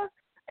tequila.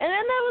 And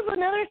then that was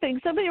another thing.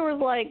 Somebody was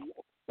like,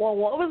 well,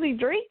 what was he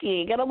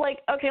drinking? And I'm like,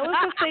 okay, let's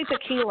just say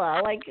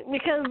tequila, like,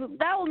 because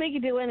that will make you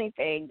do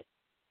anything.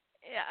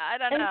 Yeah, I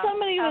don't know. And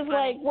somebody was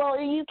like,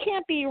 well, you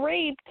can't be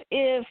raped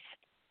if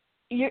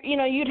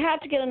you'd have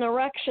to get an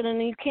erection,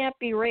 and you can't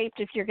be raped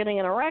if you're getting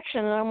an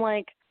erection. And I'm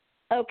like,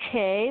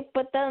 okay,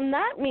 but then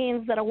that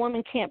means that a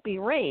woman can't be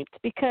raped,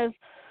 because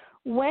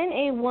when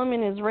a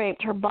woman is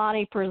raped, her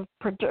body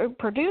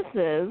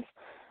produces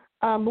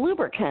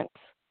lubricant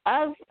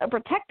as a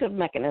protective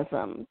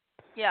mechanism.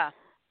 Yeah.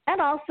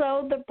 And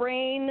also the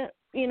brain,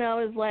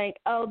 is like,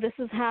 oh, this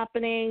is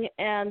happening,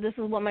 and this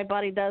is what my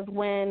body does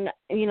when,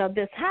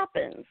 this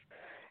happens.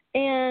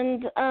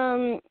 And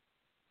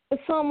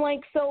so I'm like,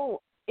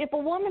 so if a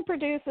woman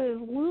produces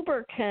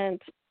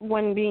lubricant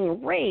when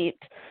being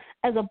raped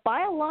as a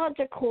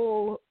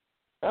biological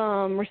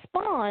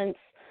response,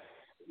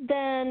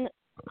 then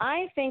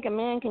I think a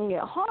man can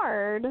get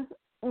hard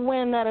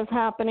when that is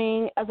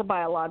happening as a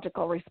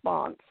biological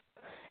response.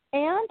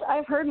 And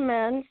I've heard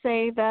men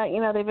say that,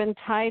 they've been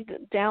tied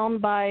down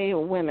by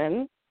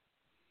women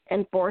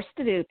and forced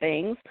to do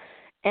things,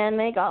 and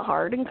they got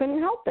hard and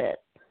couldn't help it.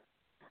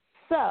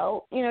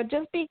 So,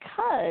 just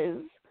because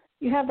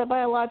you have the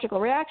biological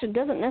reaction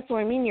doesn't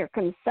necessarily mean you're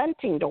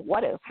consenting to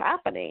what is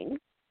happening,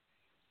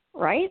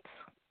 right?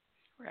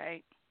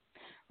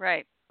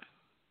 Right.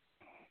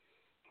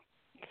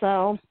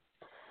 So,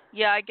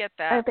 yeah, I get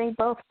that. I think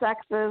both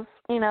sexes,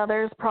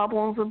 there's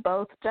problems with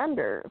both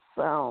genders,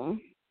 so.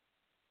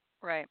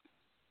 Right.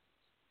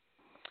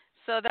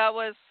 So that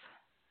was,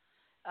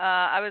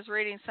 I was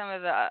reading some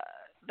of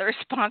the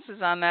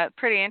responses on that.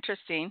 Pretty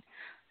interesting.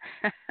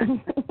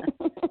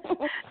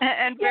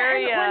 and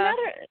very,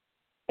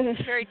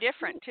 very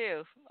different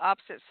too.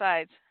 Opposite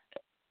sides.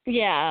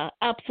 Yeah,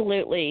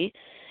 absolutely.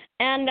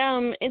 And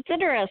it's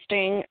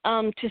interesting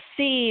to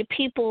see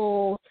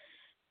people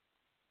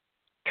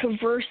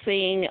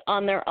conversing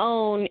on their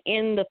own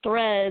in the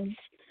threads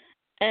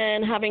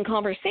and having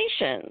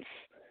conversations.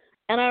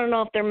 And I don't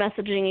know if they're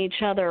messaging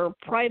each other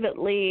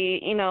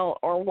privately,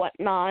 or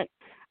whatnot,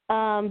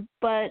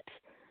 but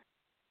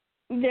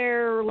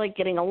they're, like,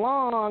 getting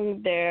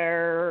along.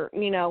 They're,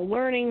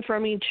 learning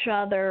from each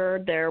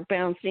other. They're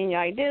bouncing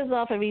ideas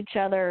off of each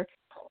other.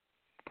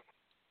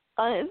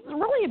 It's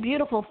really a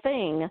beautiful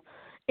thing.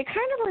 It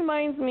kind of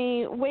reminds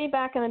me way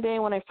back in the day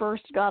when I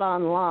first got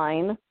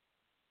online,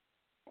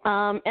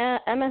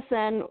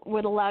 MSN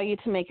would allow you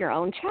to make your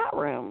own chat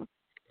room.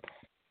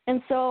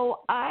 And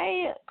so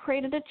I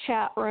created a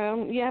chat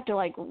room. You have to,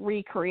 like,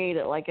 recreate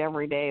it, like,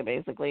 every day,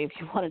 basically, if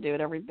you want to do it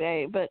every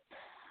day. But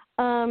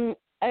it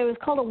was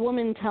called A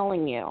Woman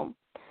Telling You.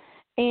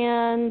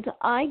 And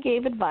I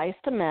gave advice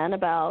to men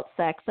about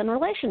sex and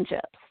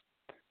relationships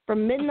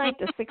from midnight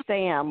to 6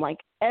 a.m., like,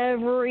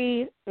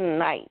 every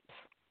night.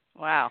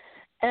 Wow.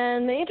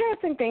 And the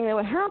interesting thing that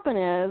would happen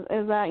is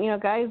that,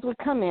 guys would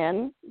come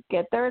in,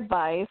 get their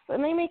advice,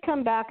 and they may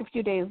come back a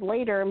few days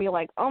later and be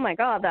like, oh, my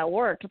God, that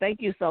worked.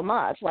 Thank you so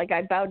much. Like,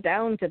 I bowed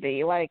down to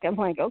thee. Like, I'm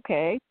like,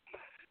 okay.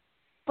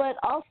 But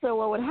also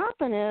what would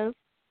happen is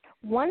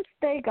once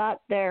they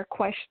got their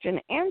question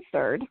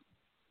answered,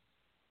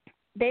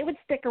 they would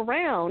stick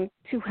around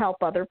to help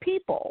other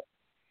people.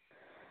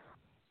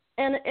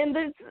 And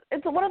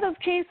it's one of those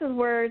cases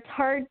where it's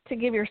hard to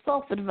give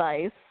yourself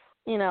advice,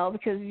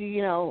 because,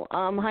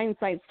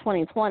 hindsight's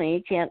 20/20.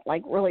 You can't,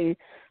 like, really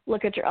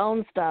look at your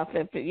own stuff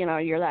if,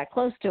 you're that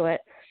close to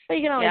it. But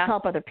you can always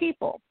help other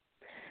people.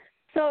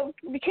 So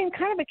it became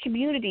kind of a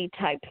community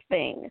type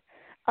thing.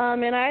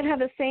 And I'd have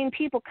the same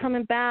people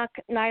coming back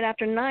night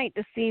after night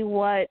to see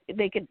what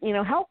they could,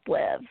 help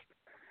with.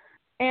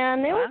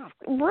 And it was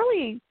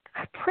really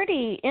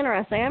pretty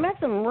interesting. I met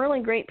some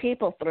really great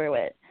people through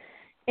it.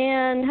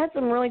 And had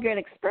some really great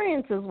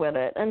experiences with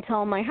it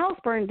until my house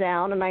burned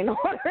down and I no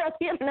longer had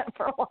the internet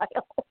for a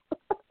while.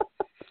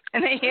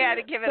 And then you had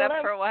to give it up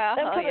for a while.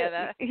 That put an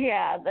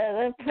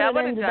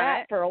end to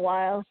that for a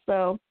while.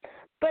 So,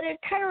 but it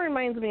kind of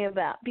reminds me of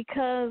that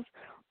because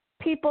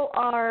people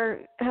are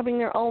having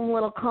their own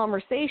little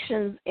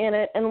conversations in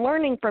it and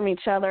learning from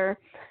each other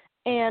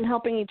and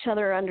helping each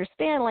other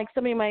understand. Like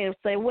somebody might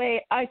say,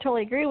 "Wait, I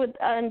totally agree with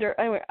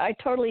I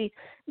totally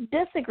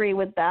disagree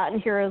with that,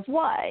 and here is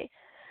why."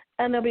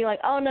 And they'll be like,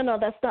 oh, no,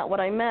 that's not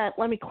what I meant.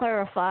 Let me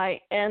clarify.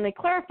 And they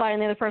clarify,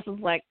 and the other person's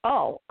like,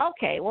 oh,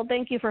 okay, well,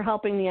 thank you for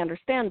helping me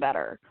understand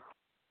better.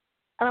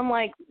 And I'm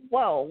like,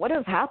 whoa, what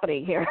is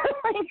happening here?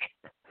 Like,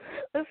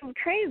 this is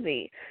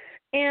crazy.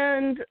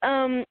 And,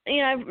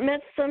 I've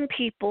met some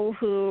people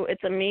who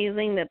it's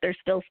amazing that they're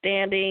still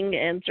standing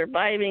and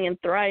surviving and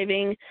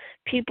thriving,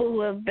 people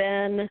who have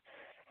been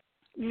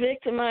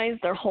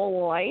victimized their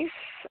whole life.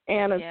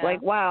 And it's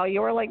like, wow,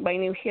 you're like my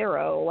new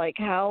hero. Like,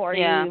 how are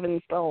you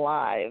even still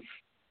alive?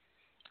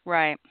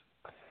 Right.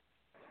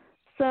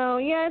 So,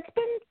 yeah,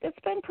 it's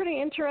been pretty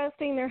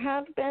interesting. There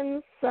have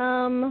been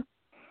some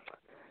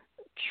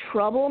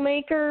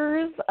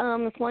troublemakers.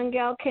 This one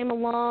gal came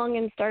along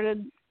and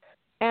started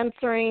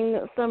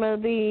answering some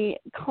of the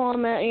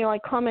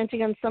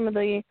commenting on some of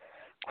the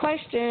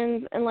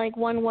questions, and like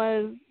one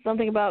was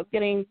something about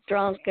getting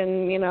drunk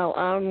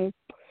and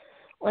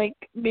like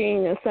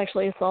being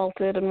sexually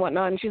assaulted and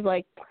whatnot, and she's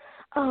like,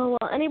 oh,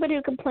 well, anybody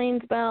who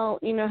complains about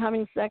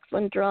having sex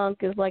when drunk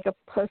is like a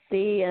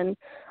pussy, and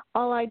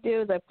all I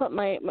do is I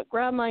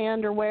grab my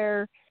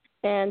underwear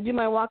and do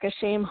my walk of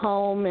shame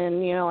home,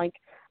 and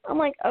I'm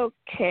like,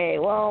 okay,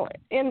 well,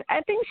 and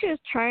I think she was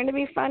trying to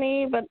be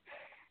funny, but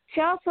she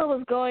also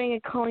was going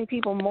and calling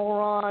people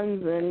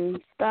morons and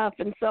stuff,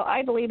 and so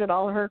I deleted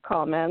all her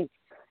comments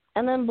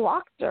and then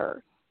blocked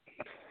her.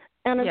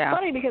 And it's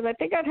funny because I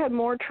think I've had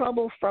more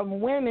trouble from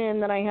women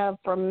than I have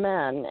from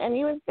men, and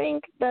you would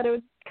think that it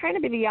would kind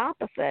of be the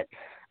opposite.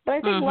 But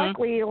I think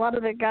luckily a lot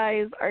of the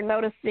guys are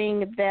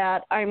noticing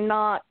that I'm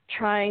not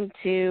trying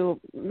to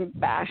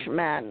bash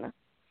men.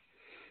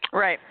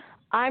 Right.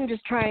 I'm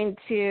just trying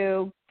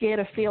to get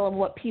a feel of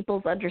what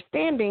people's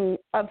understanding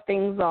of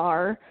things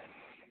are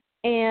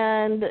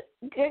and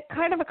get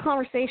kind of a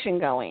conversation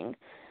going.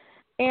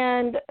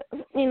 And,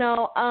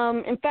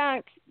 in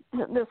fact,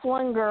 this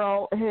one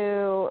girl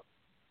who,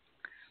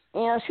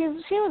 she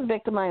was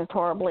victimized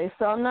horribly,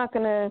 so I'm not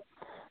going to,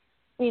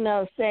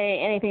 say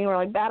anything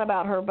really bad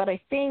about her, but I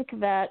think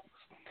that,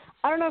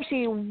 I don't know if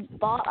she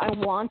thought I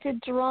wanted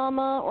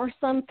drama or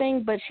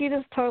something, but she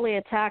just totally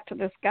attacked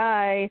this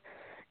guy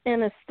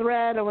in this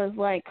thread and was,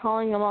 like,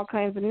 calling him all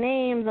kinds of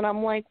names, and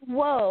I'm like,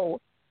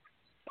 whoa,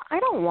 I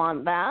don't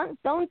want that.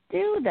 Don't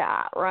do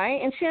that,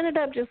 right? And she ended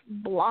up just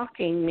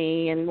blocking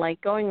me and,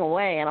 like, going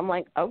away, and I'm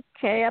like,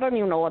 okay, I don't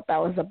even know what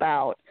that was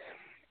about.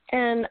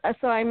 And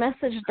so I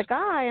messaged the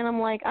guy, and I'm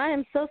like, I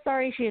am so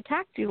sorry she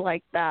attacked you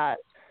like that.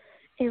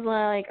 He's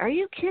like, are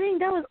you kidding?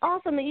 That was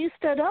awesome that you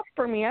stood up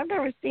for me. I've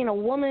never seen a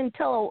woman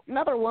tell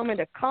another woman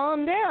to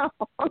calm down.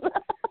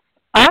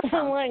 Awesome.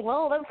 I'm like,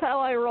 well, that's how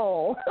I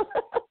roll.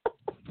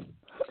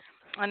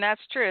 And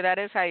that's true. That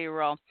is how you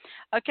roll.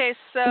 Okay,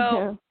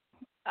 so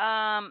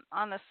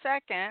on the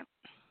second,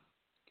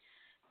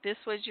 this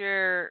was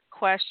your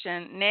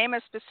question. Name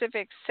a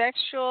specific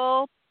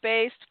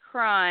sexual-based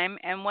crime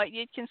and what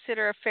you'd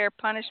consider a fair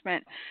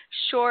punishment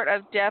short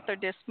of death or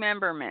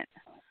dismemberment.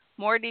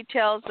 More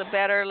details, the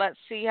better. Let's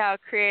see how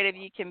creative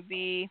you can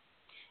be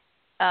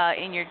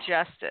in your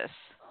justice.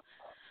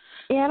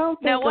 Yeah, I don't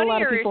think now, a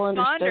lot of people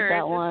understood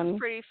that one. This is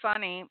pretty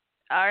funny.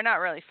 Or not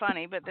really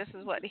funny, but this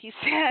is what he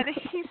said.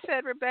 He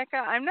said, Rebecca,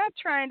 I'm not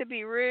trying to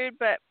be rude,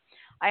 but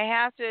I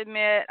have to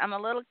admit I'm a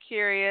little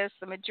curious.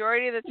 The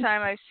majority of the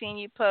time I've seen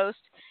you post,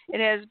 it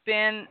has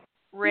been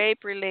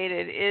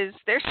rape-related. Is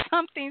there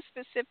something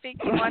specific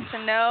you want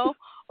to know,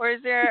 or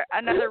is there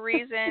another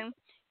reason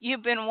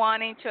you've been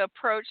wanting to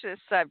approach this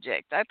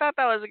subject? I thought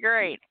that was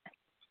great.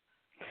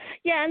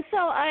 Yeah, and so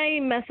I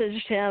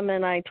messaged him,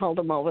 and I told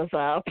him what was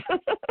up.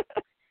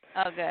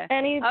 Okay.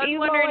 And he's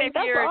wondering like, if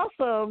that's you're...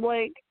 awesome.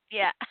 Like,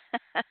 yeah.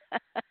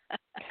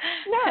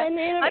 No, and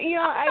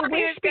I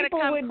wish people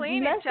would come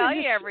clean message and tell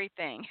you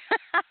everything.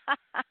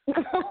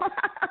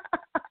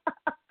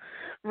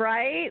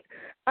 Right?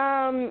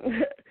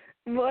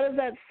 What is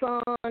that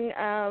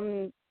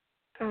song?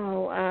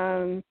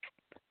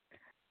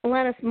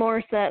 Alanis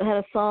Morissette had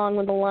a song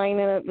with a line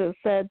in it that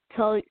said,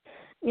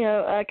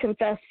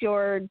 confess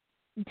your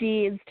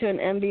deeds to an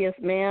envious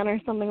man or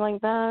something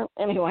like that.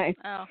 Anyway.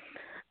 Oh,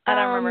 I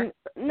don't remember.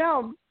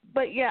 No,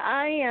 but yeah,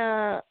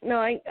 I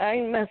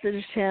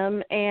messaged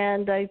him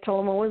and I told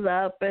him what was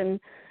up, and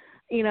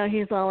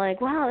he's all like,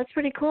 wow, that's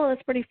pretty cool,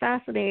 that's pretty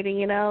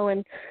fascinating,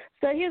 and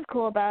so he was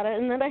cool about it.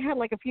 And then I had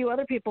like a few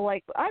other people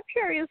like, I'm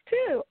curious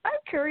too.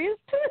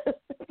 So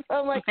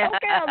I'm like,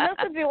 okay, I'll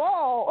message you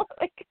all.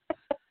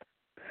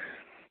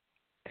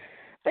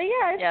 But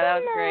yeah,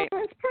 that was great.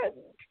 It's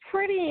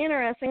pretty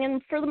interesting,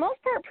 and for the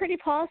most part, pretty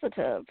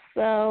positive.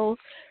 So,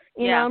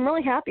 I'm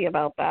really happy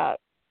about that.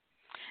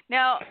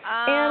 Now,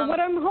 and what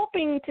I'm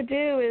hoping to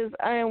do is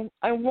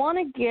I want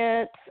to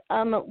get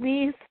at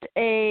least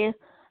a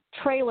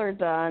trailer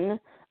done,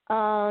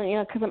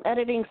 because I'm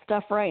editing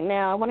stuff right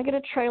now. I want to get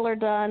a trailer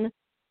done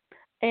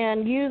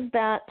and use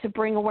that to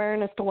bring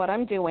awareness to what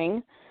I'm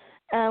doing.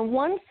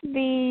 Once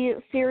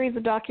the series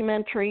of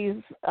documentaries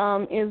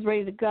is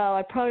ready to go,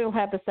 I probably will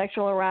have the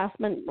sexual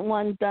harassment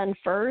one done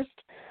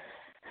first,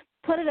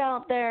 put it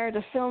out there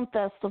to film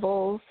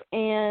festivals,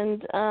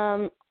 and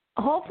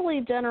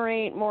hopefully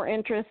generate more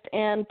interest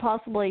and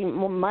possibly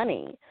more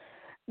money.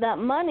 That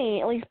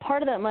money, at least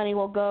part of that money,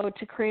 will go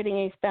to creating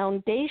a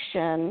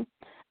foundation,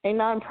 a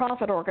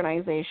nonprofit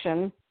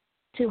organization,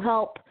 to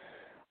help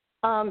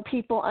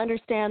people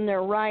understand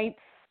their rights,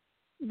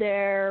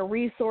 their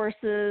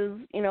resources,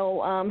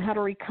 how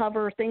to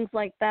recover, things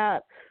like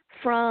that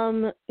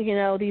from,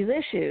 these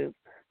issues,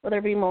 whether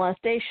it be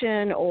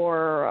molestation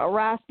or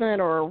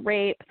harassment or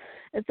rape.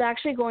 It's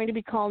actually going to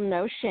be called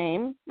No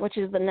Shame, which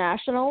is the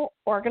National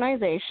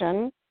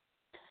Organization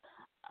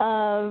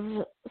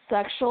of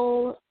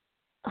Sexual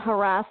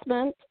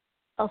Harassment,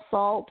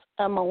 Assault,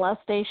 and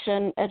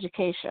Molestation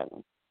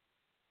Education.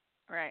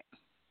 Right.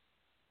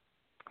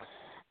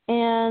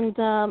 And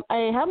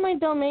I have my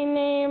domain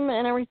name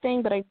and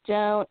everything, but I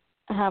don't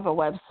have a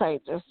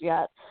website just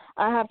yet.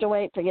 I have to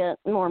wait to get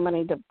more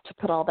money to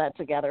put all that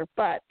together.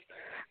 But,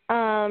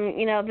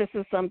 this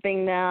is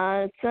something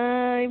that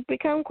I've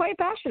become quite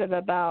passionate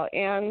about.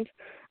 And,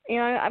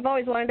 I've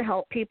always wanted to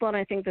help people, and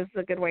I think this is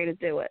a good way to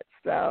do it.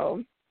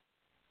 So.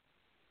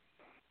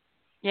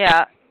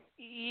 Yeah,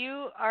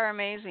 you are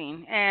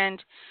amazing.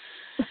 And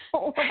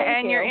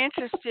and you're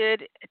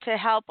interested to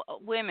help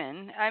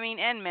women,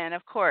 and men,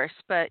 of course,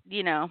 but,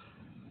 Yeah,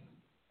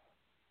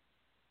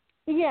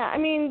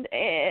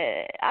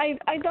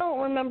 I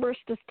don't remember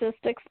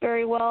statistics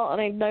very well,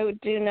 and I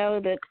do know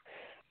that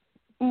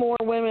more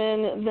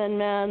women than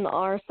men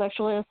are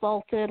sexually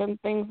assaulted and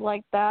things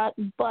like that,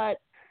 but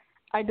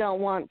I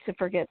don't want to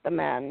forget the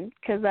men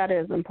because that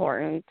is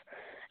important.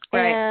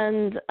 Right.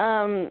 And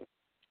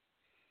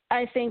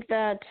I think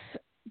that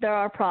there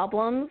are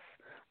problems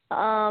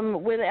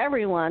with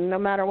everyone, no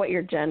matter what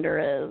your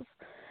gender is.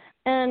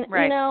 And,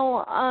 right.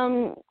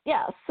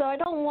 So I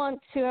don't want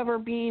to ever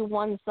be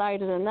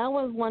one-sided, and that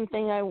was one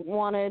thing I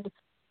wanted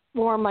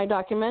for my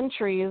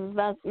documentaries.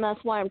 That's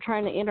why I'm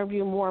trying to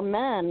interview more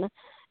men,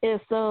 is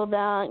so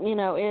that,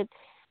 it's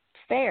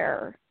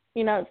fair.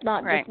 It's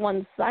not right. just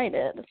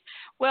one-sided.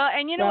 Well,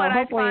 and what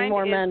I find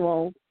more is men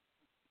will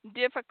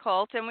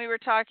difficult, and we were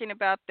talking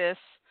about this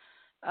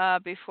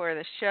before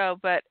the show,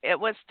 but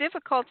what's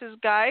difficult is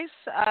guys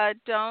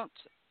don't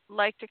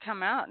like to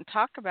come out and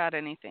talk about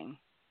anything.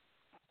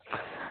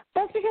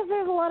 That's because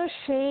there's a lot of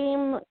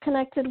shame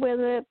connected with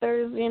it.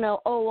 There's, but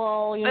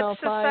if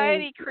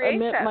society I creates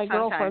admit that my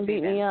girlfriend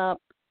beat me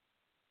up.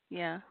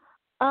 Yeah.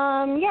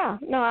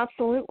 No,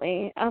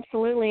 absolutely.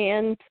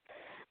 And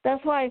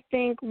that's why I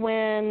think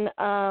when,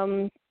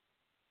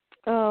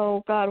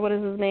 what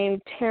is his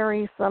name?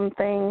 Terry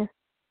something.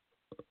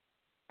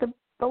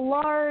 The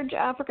large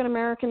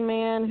African-American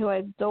man who I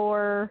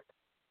adore,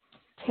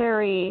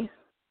 Terry,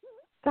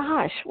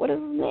 gosh, what is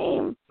his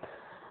name?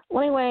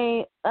 Well,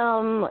 anyway,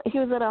 he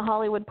was at a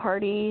Hollywood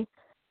party,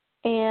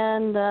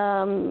 and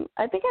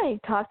I think I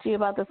talked to you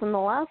about this in the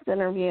last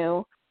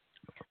interview,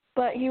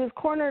 but he was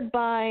cornered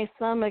by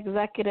some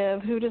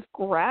executive who just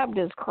grabbed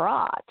his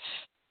crotch.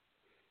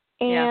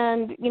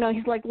 And,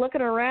 he's like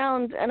looking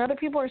around, and other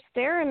people are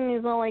staring, and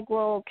he's all like,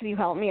 well, can you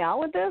help me out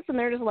with this? And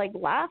they're just like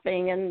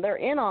laughing, and they're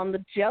in on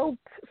the joke,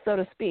 so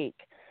to speak.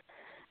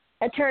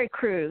 Terry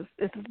Crews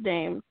is his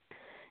name.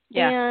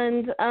 Yeah.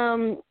 And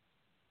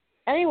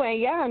anyway,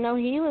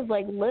 he was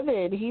like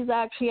livid. He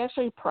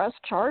actually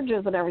pressed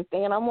charges and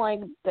everything, and I'm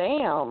like,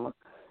 damn.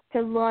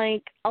 Because,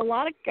 like, a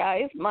lot of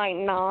guys might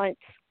not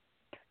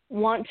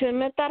want to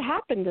admit that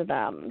happened to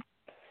them.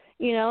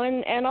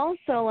 And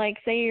also, like,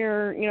 say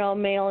you're, a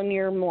male and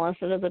you're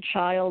molested as a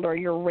child, or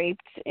you're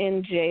raped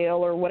in jail,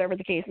 or whatever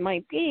the case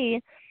might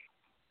be,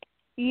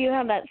 you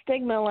have that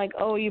stigma, like,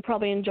 oh, you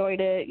probably enjoyed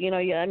it,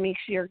 that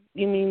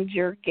means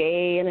you're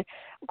gay. And,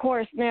 of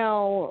course,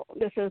 now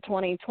this is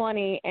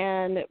 2020,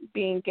 and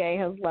being gay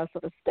has less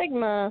of a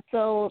stigma,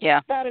 so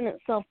that in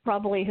itself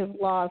probably has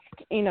lost,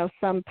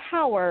 some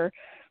power.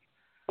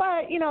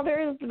 But,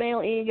 there is the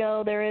male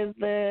ego, there is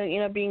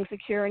the, being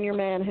secure in your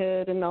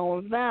manhood and all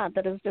of that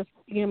is just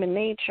human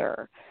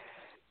nature.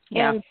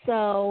 Yeah. And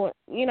so,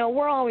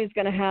 we're always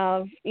going to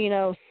have,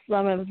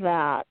 some of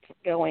that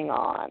going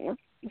on.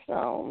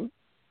 So.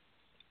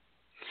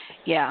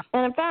 Yeah.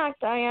 And in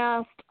fact, I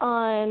asked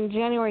on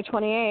January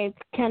 28th,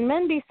 can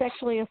men be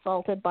sexually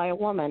assaulted by a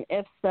woman?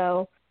 If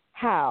so,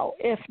 how?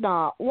 If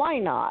not, why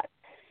not?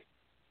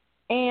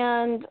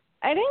 And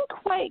I didn't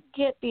quite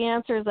get the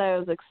answers I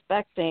was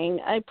expecting.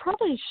 I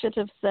probably should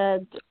have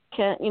said,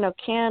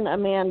 can a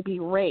man be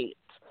raped?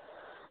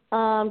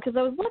 Because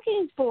I was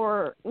looking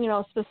for,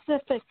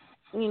 specific,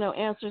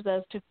 answers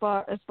as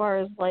far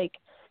as like,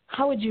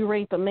 how would you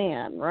rape a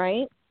man,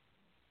 right?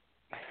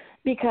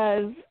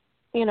 Because,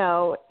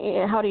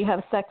 how do you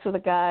have sex with a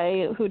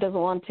guy who doesn't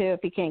want to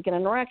if he can't get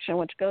an erection,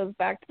 which goes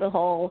back to the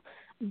whole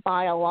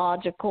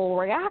biological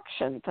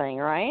reaction thing,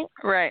 right?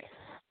 Right.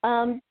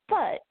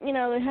 But,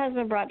 it has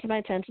been brought to my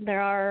attention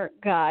there are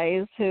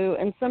guys who,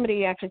 and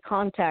somebody actually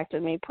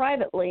contacted me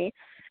privately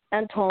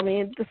and told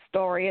me the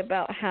story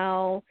about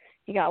how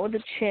he got with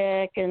a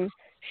chick and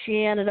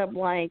she ended up,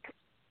 like,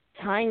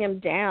 tying him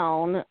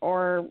down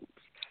or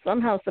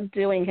somehow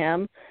subduing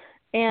him.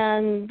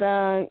 And,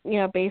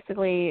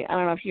 basically, I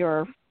don't know if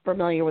you're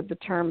familiar with the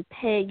term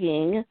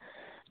pegging,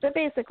 but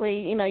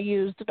basically,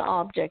 used an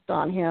object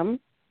on him.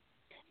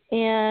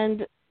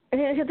 And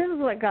this is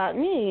what got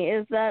me,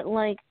 is that,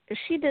 like,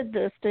 she did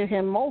this to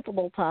him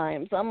multiple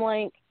times. I'm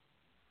like,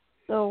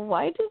 so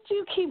why did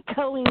you keep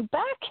going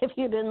back if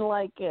you didn't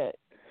like it?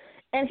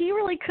 And he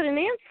really couldn't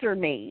answer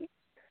me.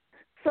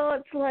 So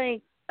it's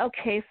like,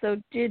 okay, so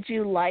did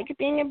you like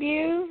being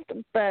abused?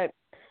 But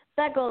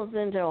that goes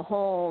into a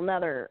whole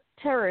nother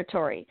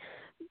territory.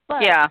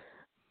 But yeah.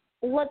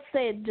 let's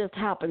say it just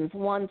happens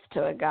once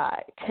to a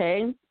guy,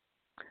 okay?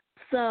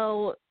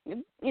 So,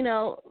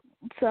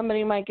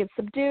 somebody might get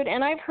subdued.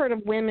 And I've heard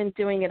of women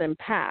doing it in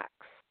packs,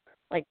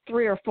 like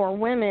 3 or 4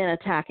 women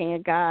attacking a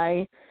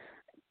guy,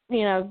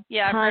 tying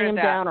him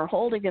down or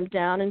holding him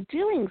down and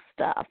doing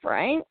stuff,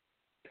 right?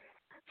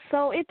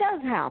 So it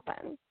does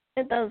happen.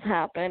 It does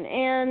happen.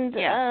 And,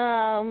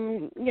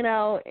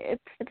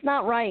 it's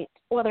not right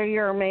whether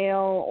you're a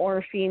male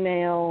or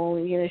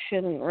female. You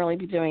shouldn't really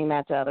be doing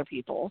that to other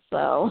people.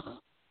 So.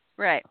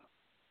 Right.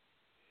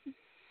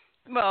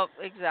 Well,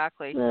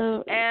 exactly.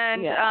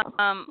 And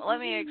let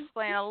me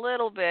explain a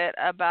little bit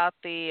about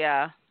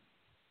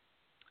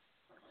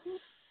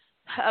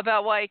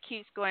about why it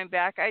keeps going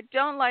back. I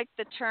don't like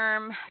the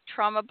term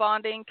trauma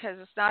bonding because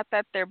it's not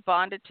that they're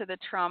bonded to the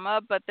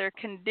trauma, but they're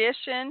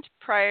conditioned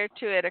prior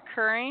to it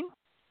occurring,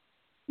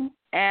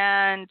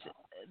 and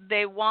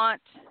they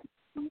want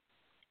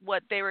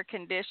what they were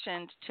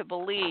conditioned to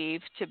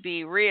believe to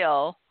be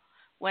real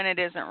when it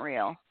isn't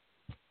real.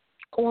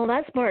 Well,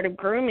 that's part of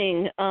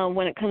grooming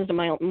when it comes to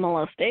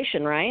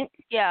molestation, right?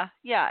 Yeah,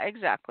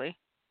 exactly.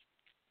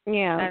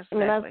 Yeah,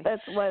 exactly. I mean,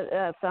 that's what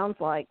that sounds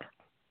like.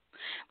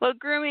 Well,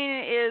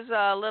 grooming is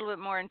a little bit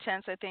more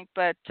intense, I think,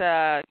 but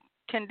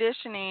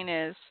conditioning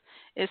is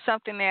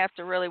something they have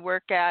to really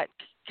work at.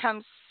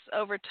 Comes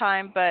over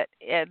time, but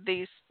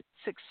the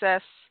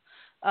success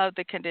of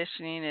the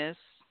conditioning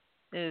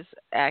is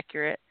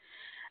accurate.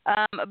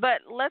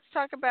 But let's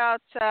talk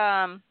about,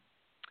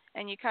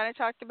 and you kind of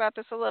talked about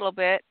this a little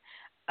bit.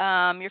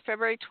 Your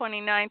February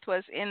 29th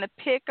was in the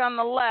pic on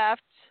the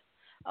left,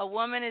 a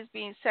woman is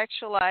being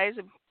sexualized,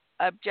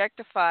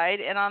 objectified,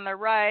 and on the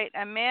right,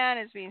 a man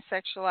is being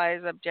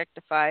sexualized,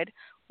 objectified.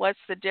 What's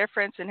the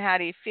difference, and how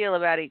do you feel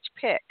about each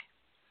pic?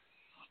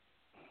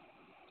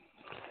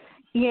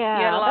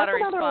 Yeah, that's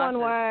another one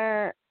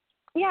where,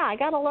 I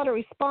got a lot of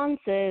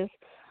responses.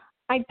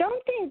 I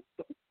don't think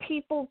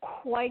people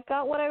quite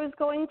got what I was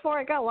going for.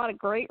 I got a lot of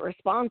great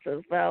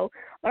responses, though,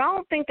 but I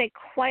don't think they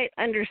quite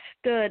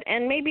understood,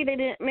 and maybe they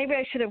didn't. Maybe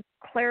I should have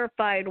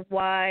clarified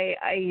why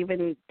I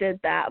even did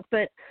that,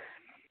 but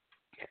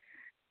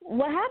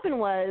what happened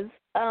was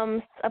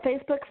a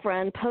Facebook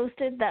friend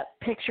posted that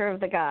picture of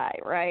the guy,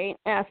 right,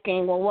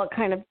 asking, well, what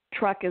kind of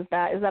truck is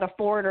that? Is that a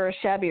Ford or a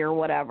Chevy or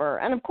whatever?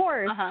 And, of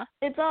course,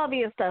 it's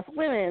obvious to us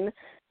women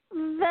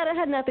that it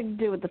had nothing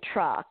to do with the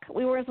truck.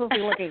 We weren't supposed to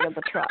be looking at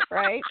the truck,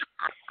 right?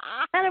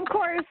 And, of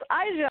course,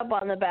 I jump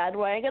on the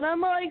bandwagon.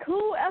 I'm like,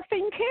 who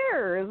effing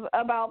cares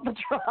about the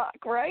truck,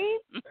 right?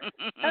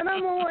 And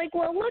I'm like,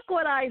 well, look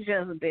what I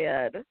just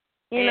did.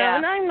 You know,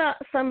 and I'm not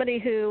somebody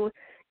who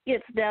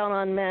gets down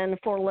on men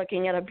for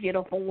looking at a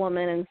beautiful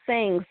woman and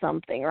saying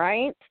something,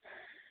 right?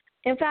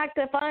 In fact,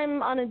 if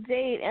I'm on a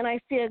date and I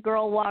see a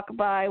girl walk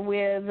by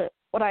with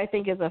what I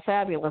think is a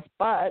fabulous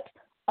butt,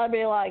 I'd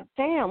be like,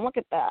 damn, look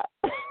at that.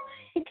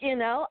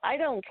 I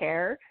don't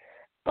care.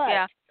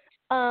 But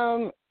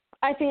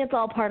I think it's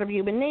all part of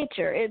human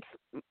nature.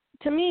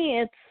 To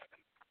me,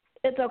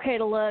 it's okay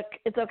to look.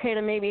 It's okay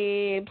to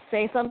maybe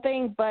say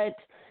something, but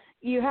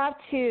you have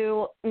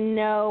to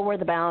know where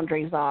the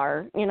boundaries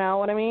are. You know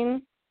what I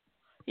mean?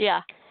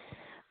 Yeah.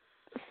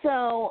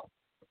 So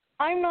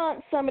I'm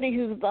not somebody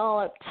who's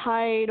all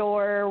uptight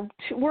or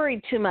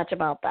worried too much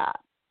about that.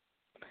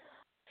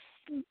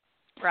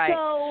 Right.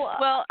 So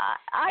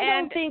I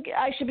don't think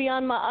I should be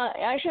on my.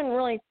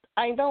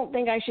 I don't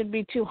think I should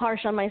be too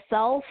harsh on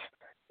myself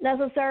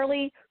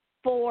necessarily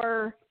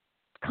for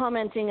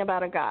commenting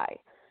about a guy.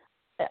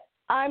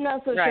 I'm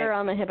not so sure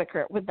I'm a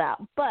hypocrite with that,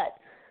 but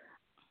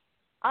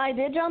I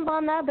did jump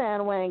on that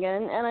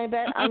bandwagon, and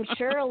I'm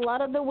sure a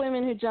lot of the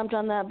women who jumped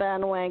on that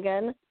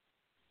bandwagon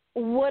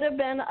would have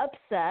been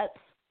upset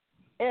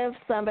if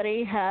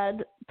somebody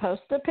had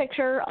posted a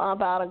picture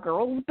about a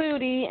girl's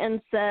booty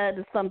and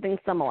said something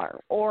similar.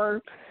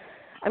 Or,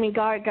 I mean,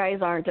 guys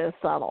aren't as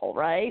subtle,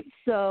 right?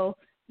 So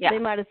they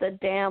might have said,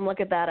 damn, look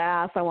at that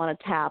ass, I want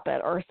to tap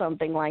it, or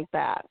something like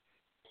that.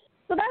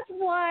 So that's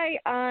why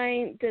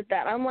I did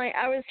that. I'm like,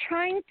 I was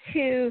trying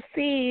to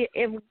see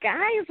if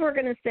guys were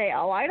going to say,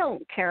 oh, I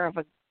don't care if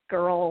a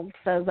girl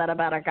says that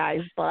about a guy's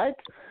butt,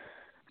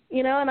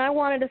 and I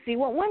wanted to see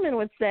what women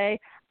would say.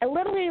 I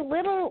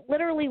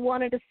literally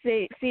wanted to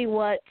see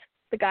what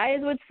the guys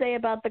would say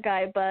about the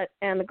guy butt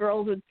and the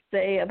girls would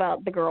say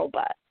about the girl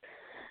butt.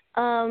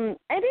 It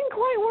didn't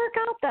quite work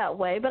out that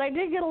way, but I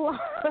did get a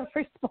lot of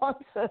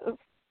responses.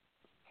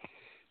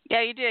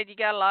 Yeah, you did. You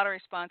got a lot of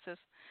responses.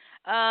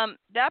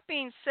 That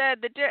being said,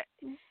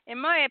 in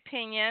my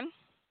opinion,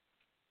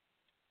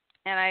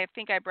 and I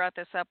think I brought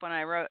this up when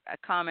I wrote a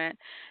comment,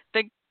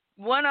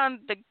 one on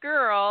the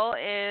girl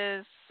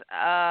is,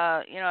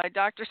 a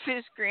Dr.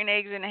 Seuss green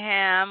eggs and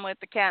ham with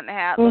the cat in the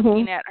hat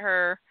looking at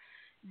her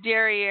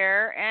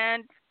derriere,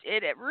 and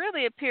it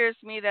really appears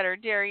to me that her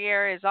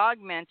derriere is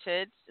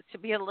augmented to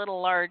be a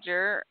little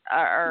larger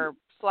or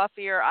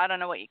fluffier. I don't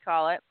know what you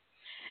call it.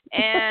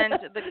 And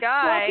the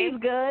guy,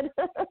 Fluffy's good.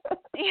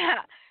 yeah,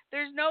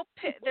 there's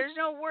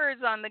no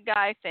words on the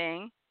guy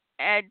thing,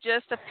 and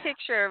just a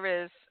picture of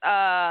his.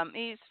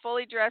 He's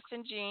fully dressed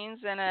in jeans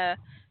and a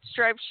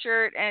striped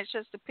shirt, and it's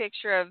just a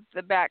picture of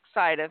the back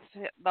side of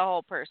the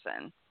whole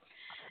person.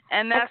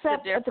 And that's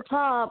Except the difference. at the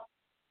top,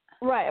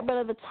 right? But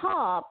at the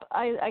top,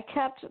 I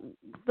kept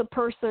the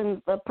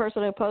person who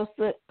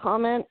posted it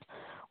comment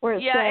where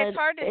it said, it's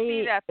hard to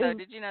see that though.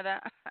 Did you know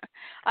that?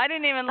 I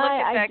didn't even look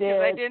at that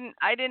because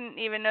I didn't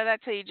even know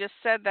that till you just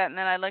said that, and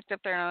then I looked up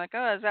there and I'm like,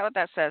 oh, is that what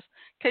that says?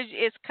 Because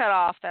it's cut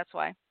off. That's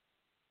why.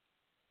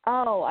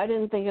 Oh, I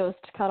didn't think it was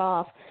cut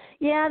off.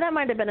 Yeah, that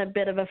might have been a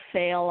bit of a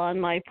fail on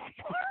my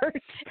part.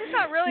 It's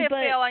not really a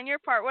fail on your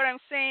part. What I'm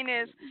saying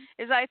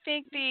is I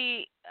think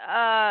the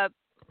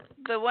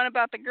one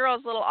about the girl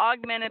is a little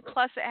augmented.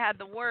 Plus, it had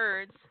the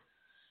words,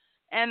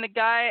 and the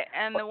guy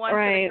and the one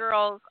for the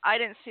girls, I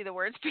didn't see the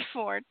words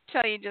before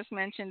till you just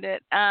mentioned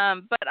it.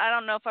 But I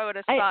don't know if I would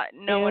have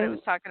known what it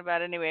was talking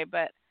about anyway.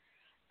 But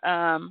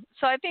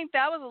so I think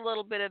that was a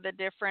little bit of the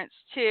difference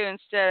too.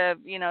 Instead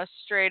of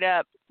straight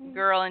up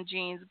girl in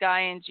jeans,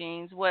 guy in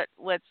jeans.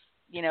 What's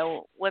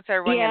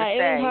everyone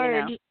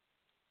gonna say?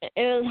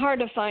 It was hard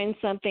to find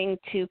something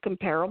too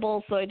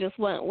comparable, so I just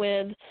went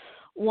with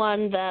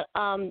one that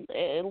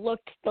it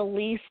looked the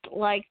least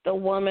like the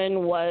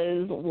woman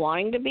was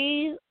wanting to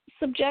be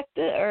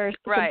subjected or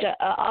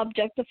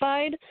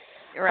objectified.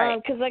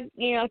 Right. Because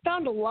I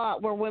found a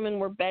lot where women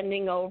were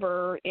bending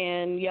over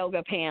in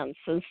yoga pants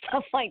and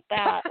stuff like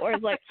that. Where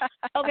it's like,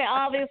 okay,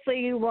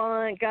 obviously you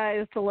want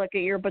guys to look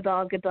at your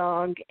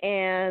badonkadonk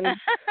and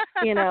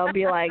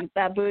be like,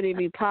 that booty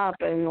be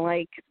popping,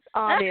 like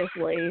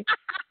obviously.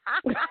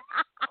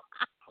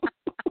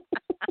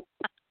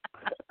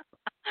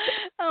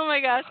 Oh my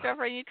gosh,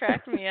 girlfriend, you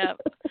cracked me up.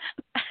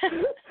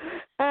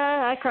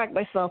 I crack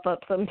myself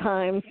up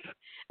sometimes.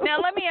 Now,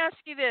 let me ask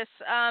you this.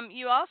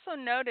 You also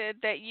noted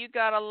that you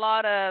got a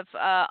lot of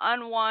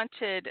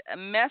unwanted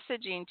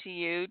messaging to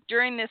you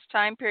during this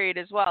time period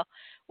as well.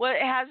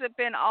 Has it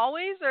been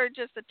always, or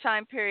just a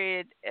time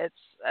period? It's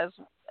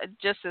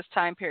just this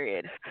time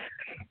period.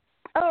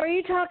 Oh, are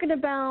you talking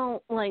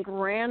about like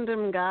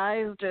random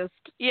guys just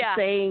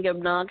saying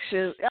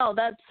obnoxious? Oh,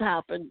 that's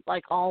happened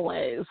like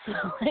always.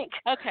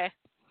 Okay.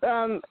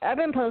 I've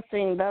been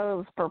posting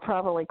those for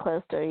probably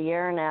close to a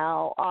year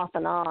now, off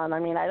and on. I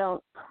mean, I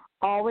don't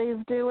always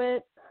do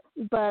it,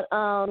 but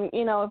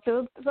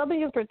if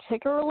something is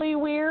particularly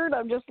weird,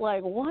 I'm just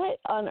like, what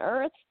on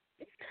earth?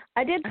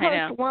 I did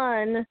post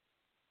one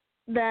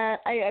that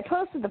I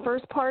posted the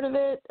first part of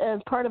it as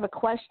part of a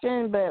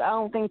question, but I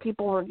don't think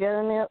people were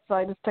getting it, so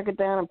I just took it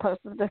down and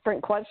posted a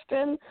different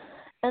question.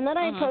 And then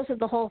I posted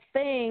the whole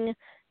thing.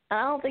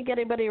 I don't think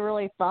anybody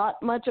really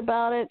thought much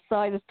about it, so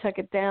I just took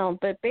it down.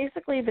 But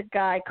basically the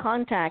guy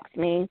contacts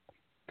me.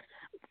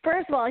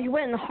 First of all, he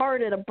went and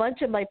hearted a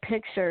bunch of my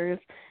pictures,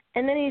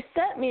 and then he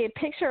sent me a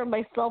picture of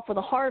myself with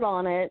a heart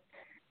on it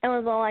and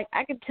was all like,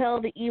 I could tell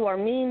that you are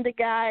mean to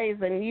guys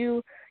and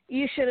you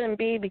shouldn't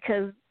be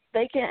because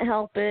they can't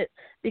help it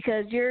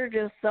because you're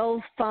just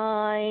so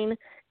fine.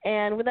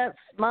 And with that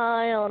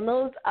smile and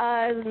those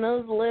eyes and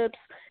those lips,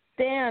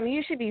 damn,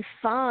 you should be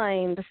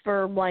fined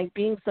for, like,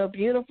 being so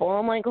beautiful.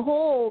 I'm like,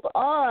 hold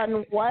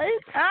on, what?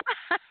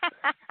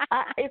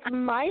 It's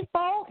my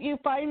fault you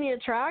find me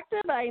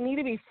attractive? I need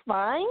to be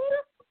fined?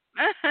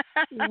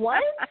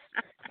 What?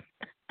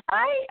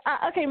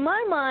 Okay,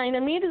 my mind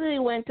immediately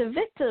went to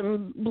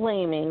victim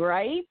blaming,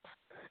 right?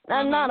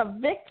 I'm not a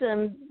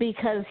victim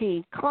because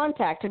he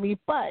contacted me,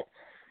 but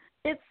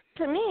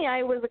to me,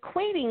 I was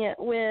equating it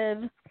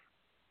with,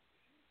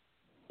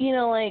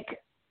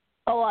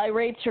 I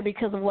raped her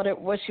because of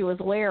what she was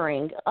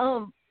wearing.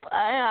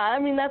 I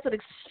mean, that's an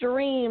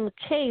extreme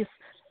case,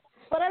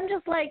 but I'm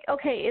just like,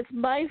 okay, it's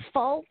my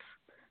fault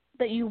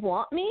that you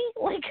want me?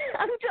 Like,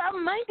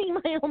 I'm minding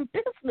my own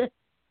business.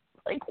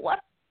 Like, what?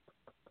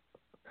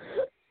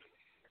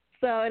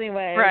 So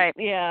anyway, right.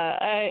 Yeah,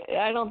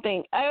 I don't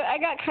think I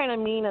got kind of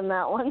mean in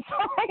that one,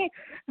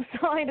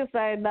 so I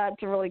decided not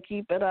to really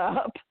keep it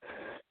up.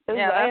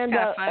 Yeah, that's kind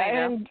of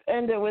funny.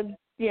 And it would,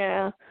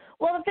 yeah.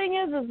 Well, the thing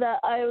is that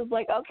I was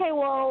like, okay,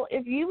 well,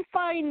 if you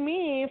fine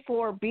me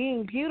for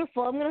being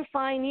beautiful, I'm going to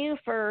fine you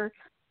for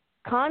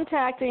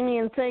contacting me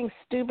and saying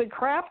stupid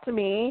crap to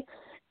me,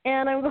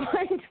 and I'm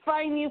going to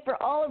fine you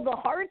for all of the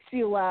hearts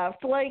you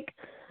left. Like,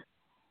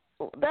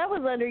 that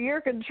was under your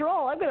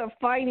control. I'm going to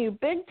fine you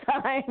big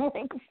time.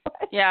 Like,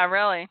 what? Yeah,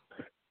 really.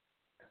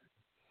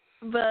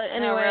 But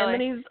anyway, and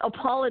then he's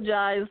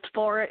apologized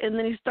for it, and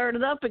then he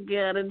started up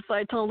again, and so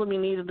I told him he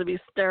needed to be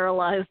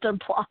sterilized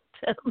and blocked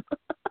him.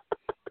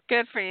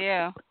 Good for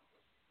you.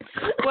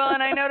 Well,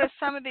 and I noticed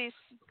some of these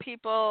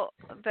people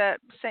that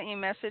sent you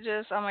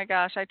messages, oh my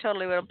gosh, I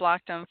totally would have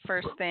blocked them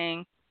first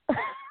thing.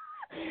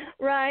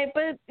 Right,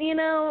 but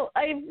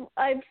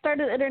I've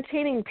started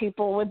entertaining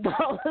people with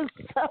those,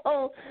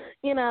 so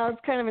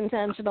it's kind of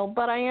intentional.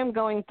 But I am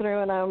going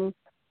through and I'm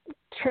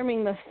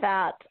trimming the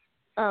fat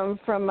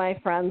from my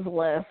friends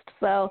list.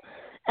 So,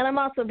 and I'm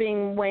also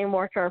being way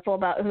more careful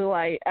about who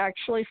I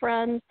actually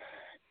friend.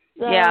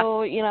 So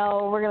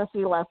we're gonna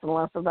see less and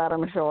less of that,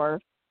 I'm sure.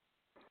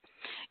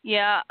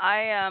 Yeah,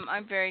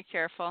 I'm very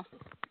careful.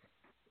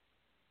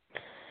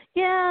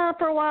 Yeah,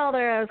 for a while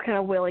there I was kind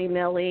of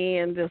willy-nilly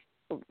and just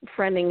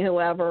friending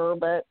whoever,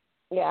 but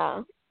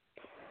yeah.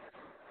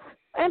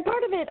 And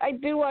part of it, I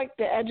do like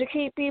to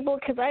educate people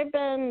because I've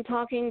been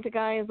talking to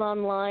guys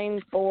online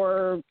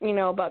for,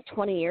 about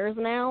 20 years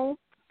now.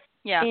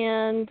 Yeah.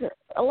 And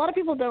a lot of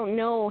people don't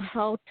know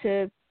how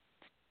to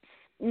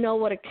know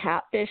what a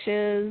catfish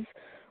is,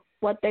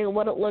 what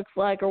it looks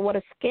like, or what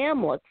a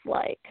scam looks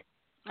like.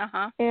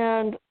 Uh-huh.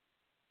 And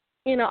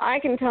I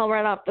can tell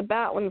right off the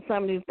bat when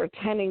somebody's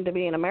pretending to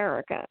be an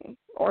American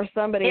or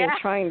somebody is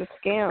trying to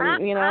scam,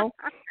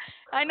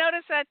 I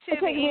noticed that too.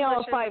 It takes me all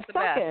of 5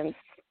 seconds.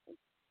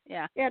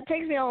 Yeah. Yeah, it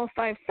takes me all of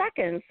 5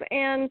 seconds,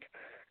 and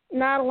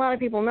not a lot of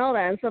people know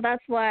that, and so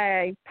that's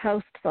why I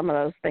post some of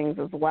those things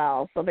as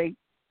well, so they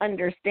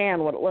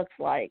understand what it looks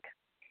like.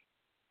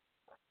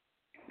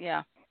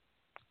 Yeah.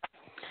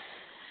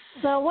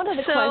 So one of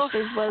the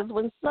questions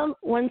was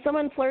when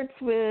someone flirts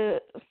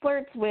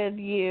with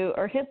you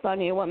or hits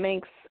on you, what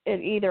makes it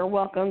either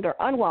welcomed or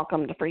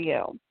unwelcomed for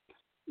you?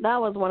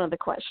 That was one of the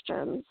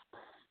questions,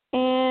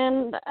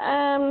 and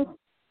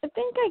I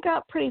think I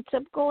got pretty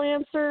typical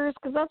answers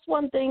because that's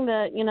one thing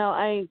that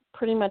I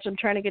pretty much am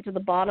trying to get to the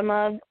bottom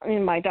of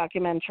in my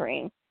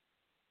documentary.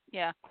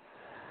 Yeah.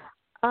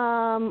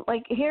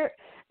 Like here,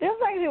 this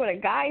is actually what a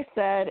guy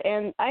said,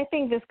 and I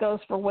think this goes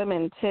for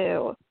women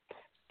too.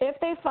 If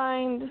they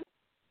find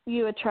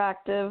you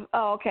attractive,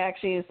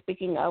 actually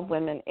speaking of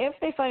women, if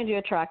they find you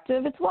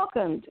attractive, it's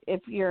welcomed.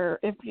 If you're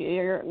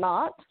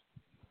not,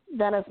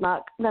 then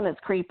it's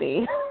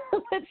creepy.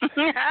 Which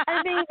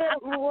I think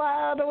that a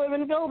lot of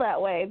women feel that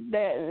way.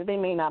 They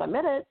may not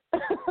admit it,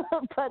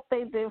 but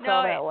they do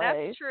feel that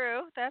way.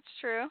 That's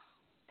true.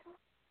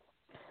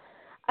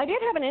 I did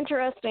have an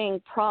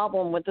interesting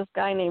problem with this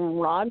guy named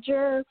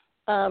Roger.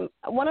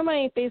 One of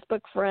my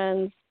Facebook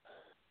friends,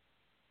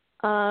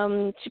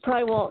 she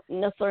probably won't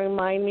necessarily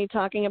mind me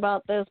talking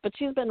about this, but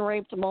she's been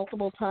raped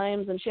multiple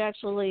times, and she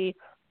actually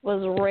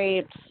was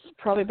raped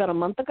probably about a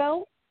month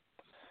ago.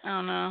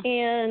 Oh, no.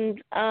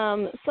 And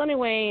so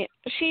anyway,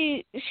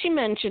 she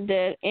mentioned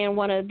it in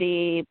one of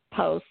the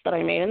posts that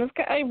I made, and this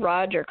guy,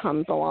 Roger,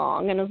 comes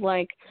along and is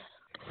like,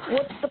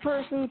 what's the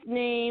person's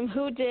name?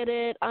 Who did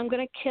it? I'm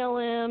going to kill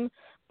him,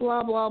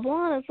 blah, blah,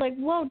 blah. And it's like,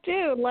 whoa,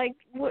 dude, like,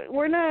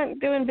 we're not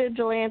doing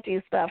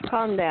vigilante stuff.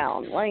 Calm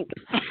down. Like,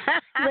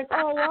 like,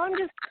 oh, well,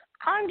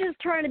 I'm just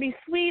trying to be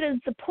sweet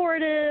and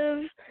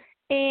supportive.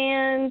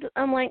 And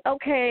I'm like,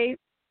 okay,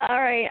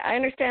 all right, I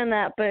understand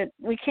that, but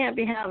we can't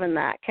be having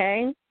that,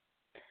 okay?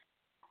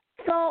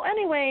 So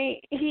anyway,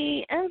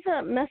 he ends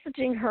up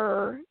messaging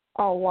her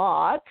a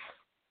lot,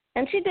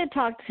 and she did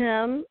talk to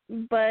him,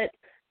 but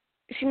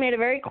she made it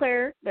very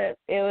clear that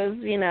it was,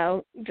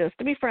 just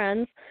to be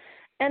friends.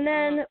 And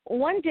then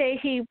one day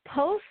he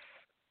posts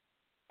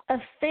a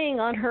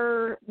thing on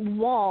her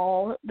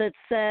wall that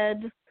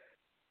said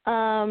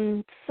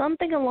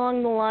something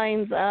along the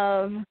lines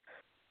of,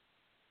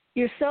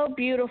 "You're so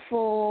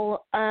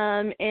beautiful,"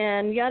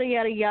 and yada,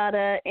 yada,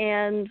 yada,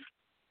 and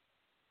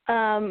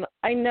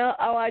I know,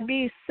 I'd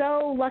be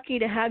so lucky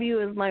to have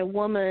you as my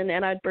woman,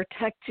 and I'd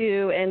protect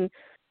you and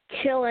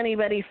kill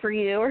anybody for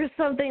you, or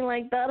something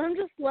like that. I'm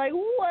just like,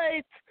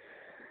 what?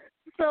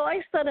 So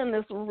I sent him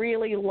this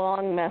really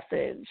long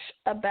message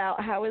about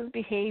how his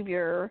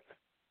behavior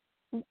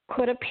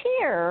could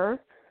appear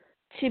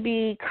to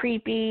be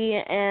creepy,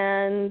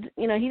 and,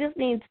 he just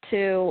needs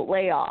to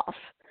lay off.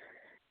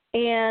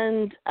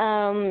 And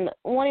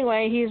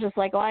anyway, he's just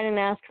like, I didn't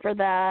ask for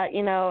that,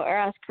 or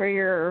ask for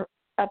your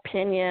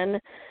opinion.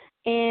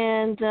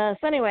 And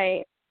so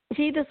anyway,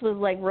 he just was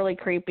like really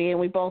creepy, and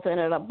we both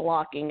ended up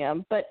blocking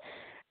him. But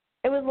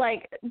it was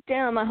like,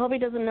 damn, I hope he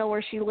doesn't know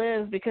where she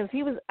lives, because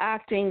he was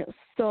acting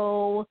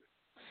so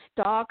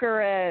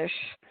stalkerish.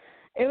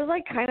 It was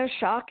like kind of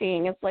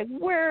shocking. It's like,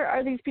 where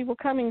are these people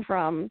coming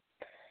from?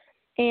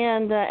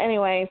 And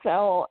anyway,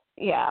 so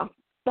yeah,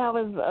 that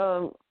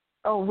was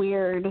a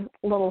weird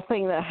little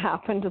thing that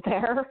happened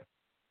there.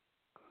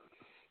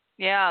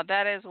 Yeah,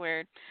 that is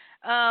weird.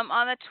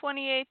 On the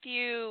 28th,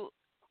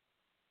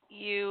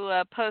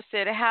 you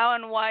posted, how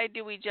and why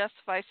do we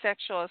justify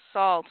sexual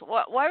assault?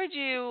 Why would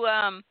you?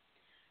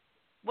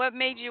 What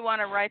made you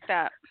want to write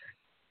that?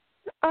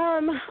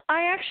 I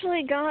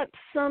actually got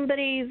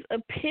somebody's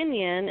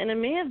opinion, and it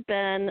may have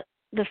been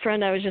the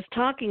friend I was just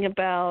talking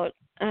about.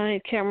 I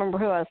can't remember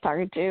who I was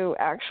talking to,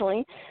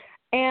 actually.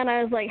 And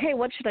I was like, hey,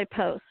 what should I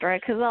post,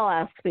 right? Because I'll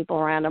ask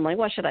people randomly,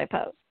 what should I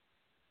post?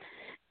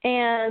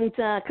 And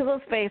because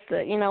let's face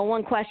it,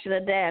 one question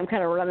a day, I'm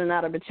kind of running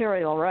out of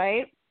material,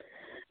 right?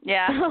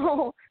 Yeah.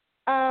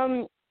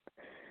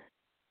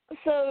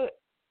 So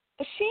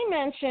she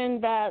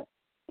mentioned that,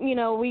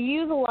 we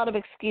use a lot of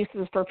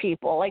excuses for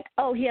people, like,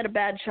 oh, he had a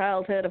bad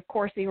childhood, of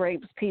course he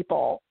rapes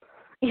people,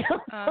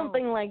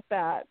 something like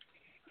that.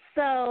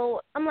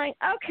 So I'm like,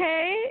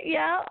 okay,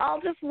 yeah,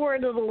 I'll just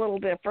word it a little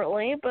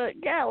differently, but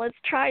yeah, let's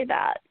try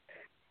that.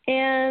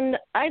 And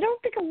I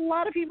don't think a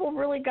lot of people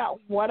really got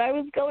what I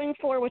was going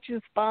for, which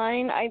is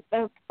fine.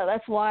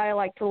 That's why I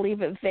like to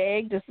leave it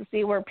vague, just to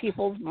see where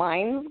people's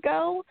minds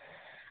go.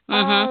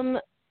 Mm-hmm.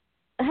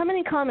 How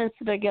many comments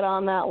did I get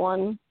on that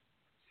one?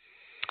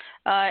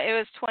 It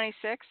was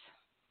 26.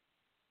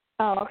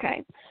 Oh,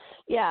 okay.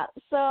 Yeah,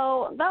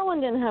 so that one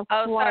didn't have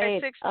quite...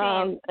 Sorry,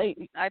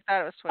 16. I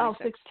thought it was 26. Oh,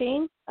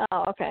 16?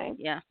 Oh, okay.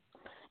 Yeah.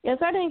 Yes,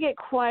 I didn't get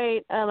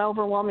quite an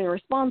overwhelming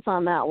response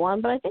on that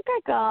one, but I think I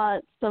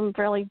got some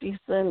fairly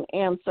decent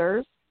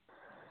answers.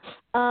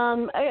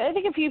 I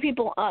think a few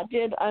people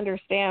did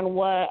understand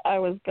what I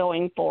was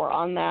going for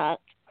on that.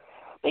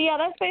 But yeah,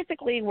 that's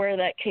basically where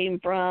that came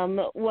from,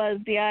 was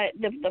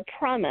the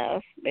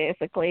premise,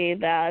 basically,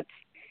 that,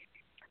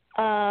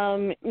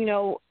 and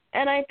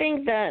I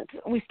think that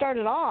we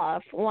started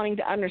off wanting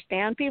to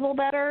understand people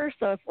better,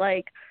 so it's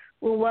like,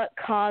 well, what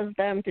caused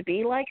them to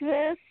be like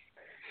this?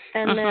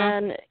 And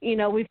then,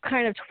 we've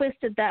kind of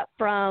twisted that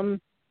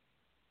from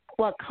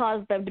what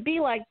caused them to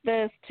be like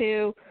this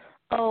to,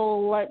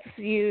 oh, let's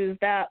use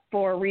that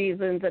for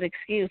reasons and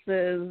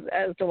excuses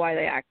as to why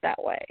they act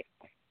that way.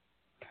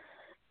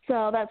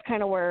 So that's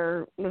kind of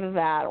where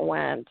that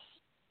went,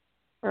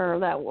 or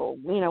that,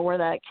 where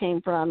that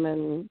came from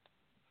and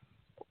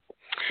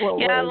what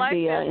was like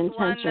the this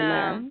intention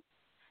there.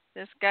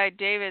 This guy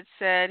David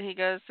said, he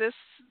goes,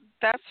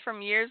 that's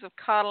from years of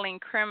coddling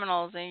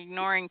criminals and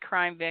ignoring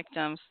crime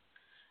victims.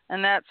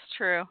 And that's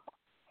true.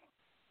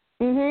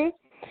 I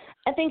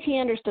think he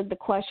understood the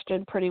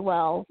question pretty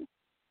well.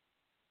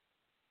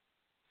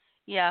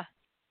 Yeah.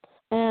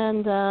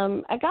 And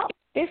I got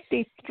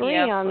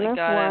 53 on this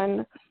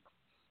one.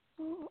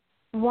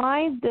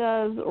 Why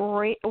does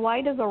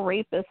a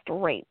rapist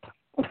rape?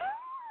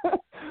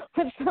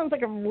 Which sounds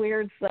like a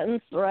weird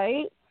sentence,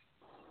 right?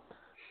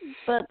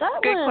 But that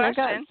Good one,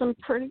 question. I got some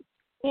pretty,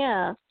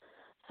 yeah.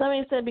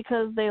 Somebody said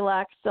because they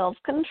lack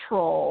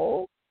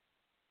self-control.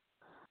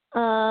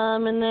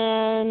 And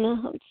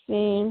then, let's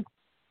see.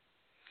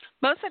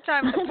 Most of the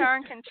time it's a power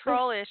and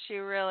control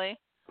issue, really.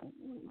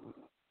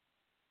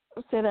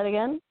 Say that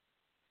again?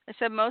 I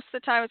said most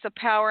of the time it's a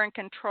power and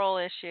control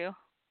issue.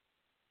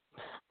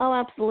 Oh,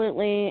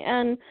 absolutely.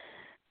 And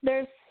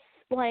there's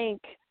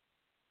like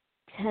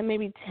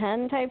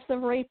 10 types of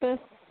rapists,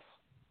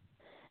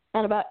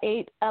 and about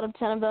 8 out of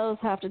 10 of those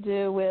have to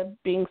do with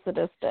being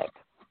sadistic.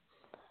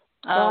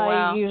 Oh,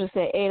 wow. I usually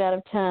say 8 out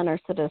of 10 are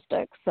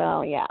sadistic,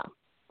 so yeah.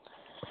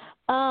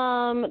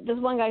 This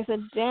one guy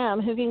said,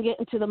 damn, who can get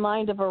into the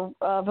mind of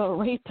a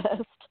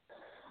rapist?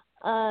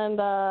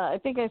 And I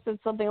think I said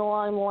something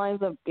along the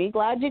lines of, be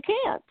glad you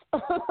can't.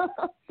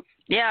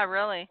 Yeah,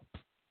 really.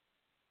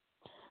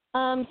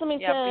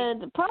 Somebody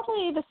said,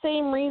 probably the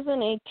same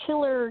reason a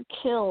killer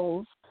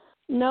kills,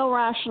 no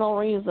rational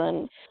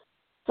reason.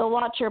 So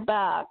watch your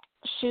back.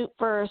 Shoot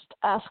first,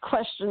 ask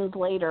questions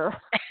later.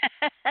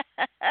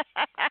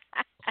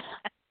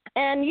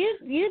 And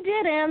you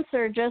did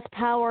answer just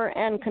power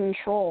and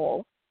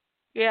control.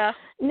 Yeah.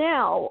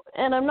 Now,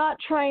 and I'm not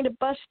trying to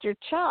bust your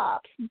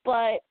chops,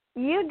 but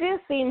you do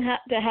seem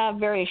to have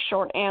very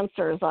short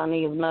answers on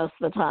these most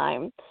of the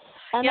time.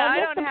 And yeah, that I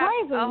just don't have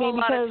surprises a me whole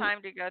lot because of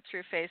time to go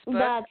through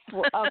Facebook.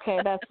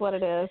 That's what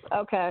it is.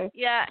 Okay.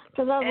 Yeah.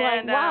 Because I was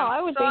like, wow,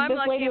 I would think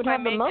this lady would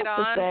have the most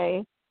to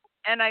say.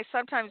 And I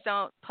sometimes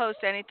don't post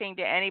anything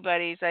to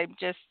anybody's. I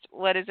just,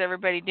 what is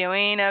everybody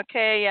doing?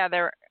 Okay, yeah,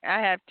 I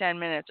have 10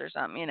 minutes or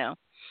something,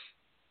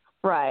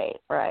 Right.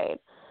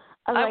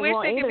 I wish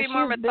they could be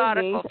more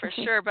methodical for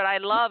sure, but I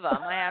love them.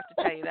 I have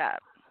to tell you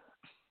that.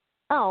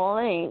 Oh,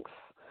 well, thanks.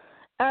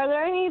 Are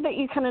there any that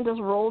you kind of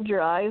just rolled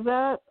your eyes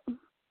at?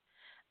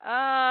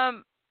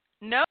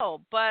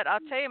 No, but I'll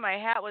tell you, my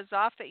hat was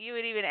off that you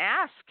would even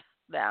ask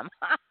them.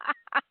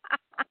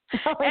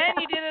 And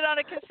you did it on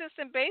a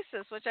consistent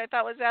basis, which I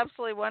thought was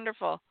absolutely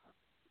wonderful.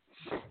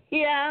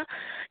 Yeah.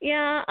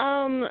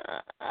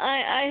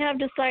 I have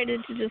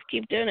decided to just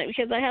keep doing it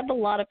because I have a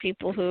lot of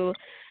people who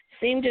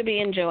seem to be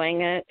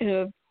enjoying it, who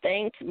have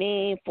thanked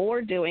me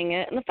for doing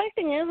it. And the funny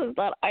thing is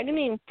that I didn't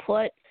even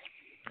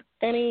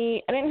I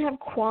didn't have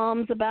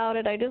qualms about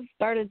it. I just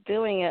started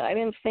doing it. I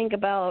didn't think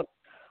about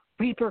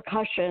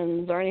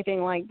repercussions or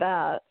anything like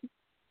that.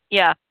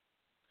 Yeah.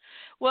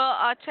 Well,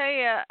 I'll tell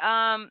you,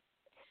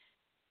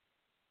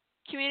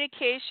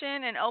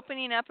 communication and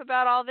opening up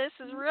about all this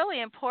is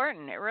really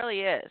important. It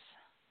really is.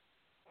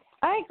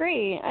 I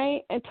agree.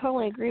 I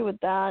totally agree with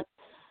that.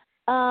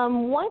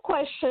 One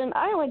question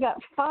I only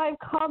got 5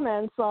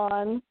 comments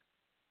on,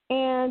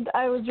 and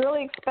I was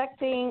really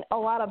expecting a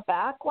lot of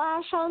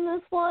backlash on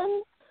this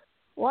one.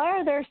 Why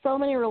are there so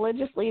many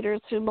religious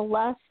leaders who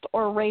molest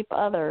or rape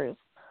others?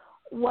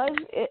 Was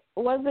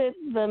it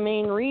the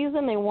main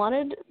reason they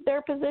wanted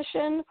their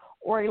position,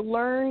 or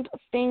learned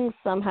things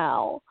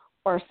somehow,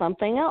 or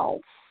something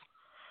else?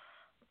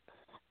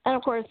 And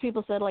of course,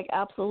 people said like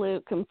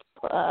absolute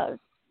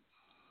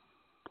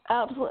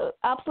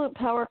absolute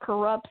power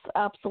corrupts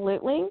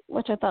absolutely,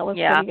 which I thought was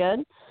Yeah. pretty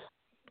good.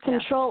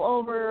 Control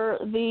over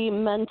the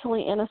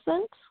mentally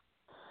innocent.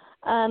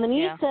 And then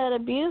you said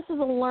abuse is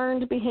a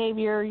learned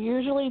behavior,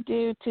 usually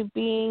due to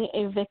being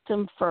a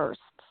victim first.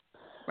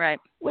 Right.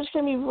 Which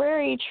can be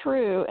very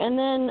true. And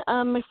then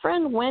my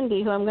friend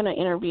Wendy, who I'm going to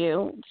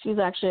interview, she's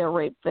actually a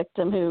rape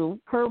victim who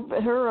her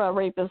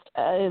rapist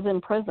is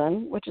in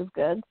prison, which is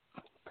good.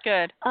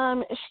 Good.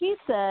 She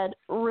said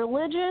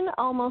religion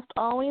almost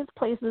always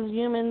places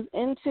humans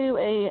into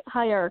a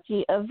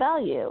hierarchy of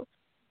value.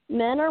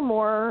 Men are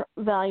more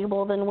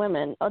valuable than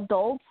women,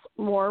 adults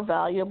more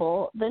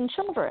valuable than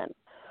children.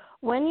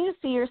 When you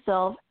see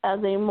yourself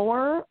as a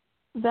more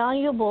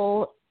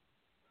valuable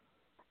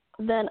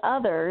than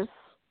others,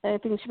 I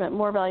think she meant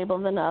more valuable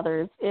than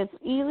others, it's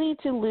easy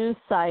to lose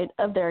sight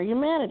of their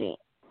humanity.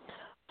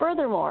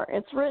 Furthermore,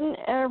 it's written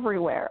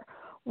everywhere.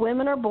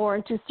 Women are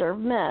born to serve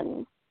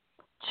men.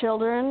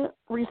 Children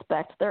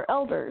respect their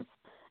elders.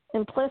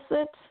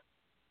 Implicit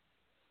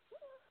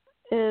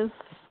is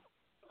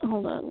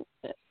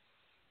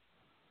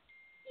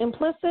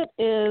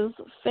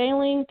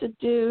failing to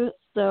do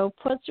so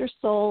puts your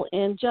soul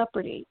in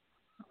jeopardy.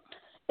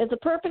 It's a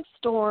perfect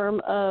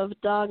storm of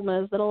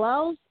dogmas that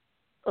allow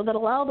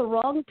the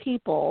wrong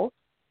people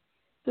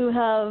who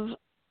have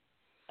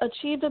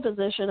achieved a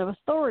position of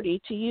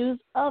authority to use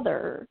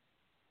other,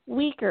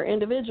 weaker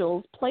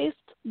individuals placed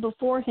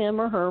before him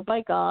or her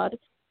by God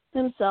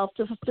himself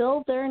to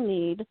fulfill their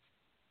need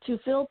to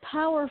feel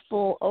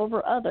powerful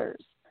over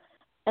others.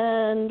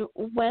 And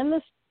when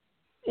this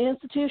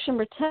institution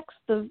protects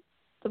the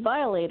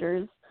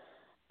violators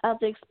at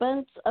the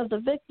expense of the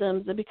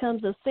victims, it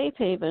becomes a safe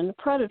haven,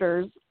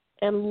 predators,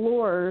 and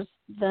lures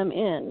them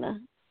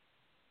in.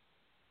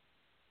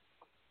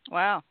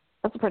 Wow.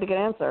 That's a pretty good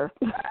answer.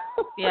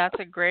 Yeah, that's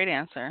a great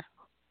answer.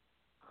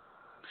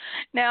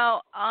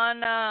 Now,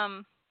 on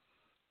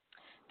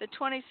the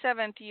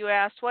 27th, you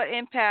asked, what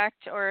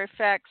impact or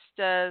effects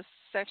does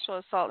sexual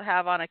assault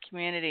have on a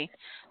community?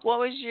 What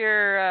was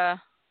your,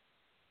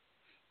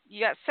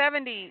 you got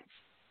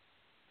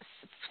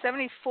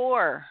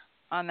 74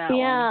 on that one.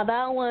 Yeah,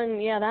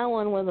 that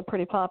one was a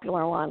pretty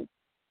popular one.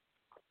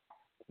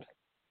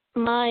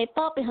 My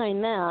thought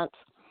behind that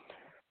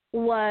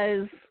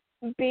was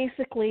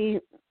basically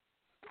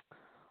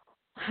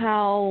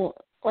how,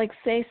 like,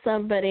 say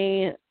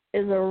somebody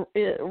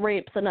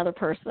rapes another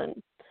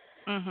person.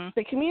 Mm-hmm.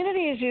 The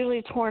community is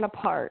usually torn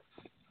apart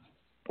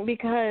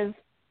because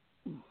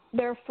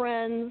their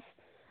friends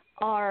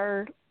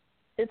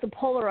it's a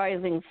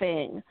polarizing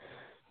thing.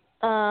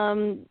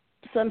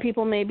 Some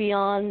people may be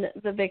on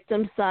the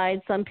victim's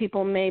side. Some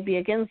people may be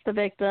against the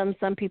victim.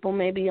 Some people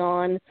may be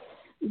on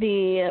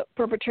the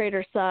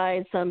perpetrator's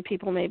side. Some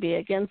people may be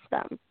against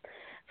them.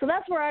 So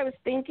that's where I was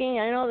thinking.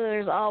 I know that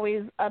there's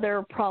always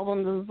other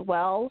problems as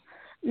well,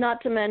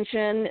 not to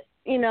mention,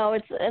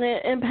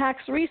 it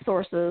impacts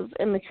resources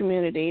in the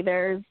community.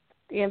 There's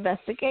the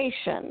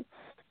investigation.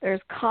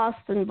 There's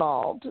costs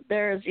involved.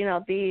 There's,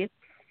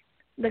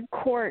 the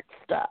court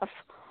stuff.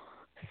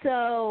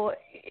 So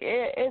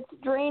it's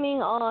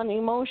draining on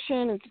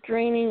emotion. It's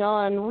draining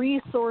on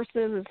resources.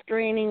 It's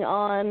draining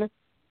on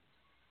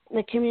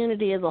the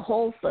community as a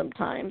whole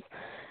sometimes.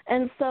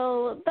 And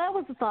so that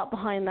was the thought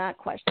behind that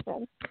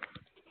question.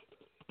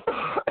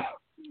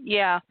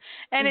 Yeah,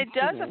 and it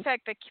does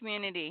affect the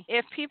community.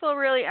 If people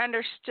really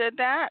understood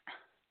that,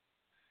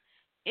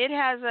 it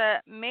has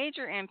a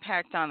major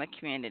impact on the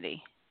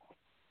community.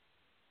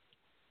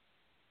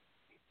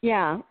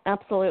 Yeah,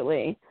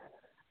 absolutely.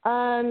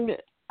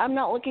 I'm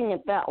not looking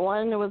at that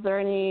one. Was there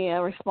any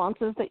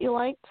responses that you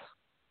liked?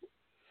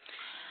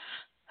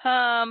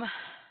 I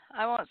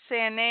won't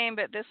say a name,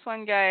 but this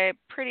one guy,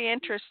 pretty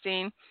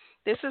interesting.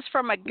 This is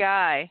from a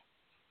guy,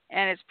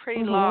 and it's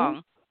pretty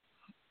long.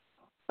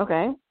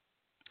 Okay.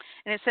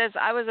 And it says,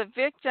 I was a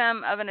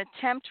victim of an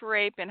attempt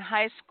rape in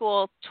high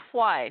school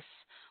twice,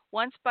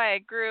 once by a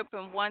group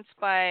and once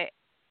by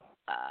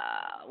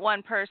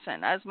one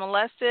person. I was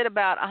molested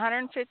about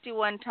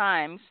 151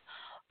 times,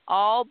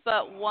 all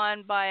but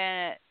one by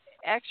an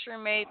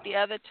ex-roommate, the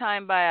other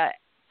time by a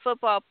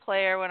football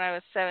player when I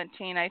was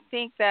 17. I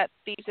think that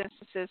these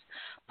instances,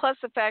 plus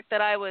the fact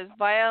that I was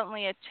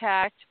violently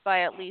attacked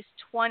by at least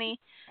 20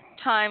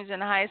 times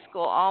in high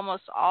school,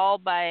 almost all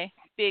by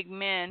big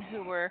men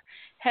who were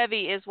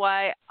heavy, is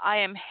why I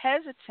am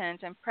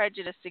hesitant and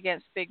prejudiced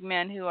against big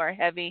men who are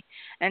heavy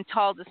and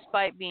tall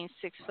despite being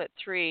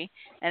 6'3"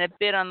 and a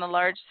bit on the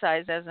large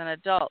size as an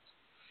adult.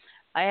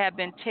 I have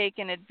been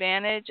taken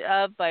advantage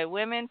of by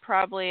women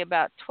probably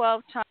about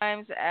 12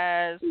 times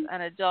as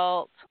an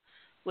adult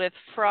with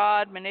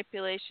fraud,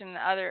 manipulation, and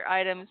other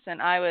items,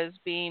 and I was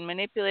being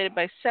manipulated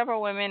by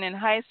several women in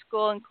high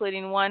school,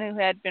 including one who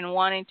had been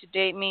wanting to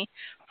date me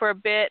for a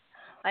bit.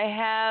 I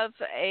have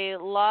a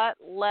lot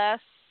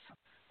less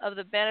of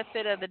the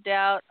benefit of the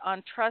doubt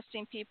on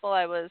trusting people.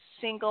 I was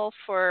single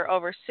for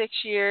over 6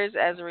 years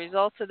as a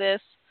result of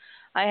this.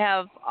 I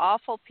have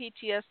awful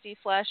PTSD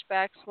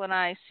flashbacks when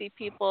I see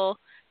people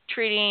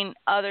treating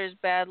others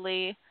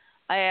badly.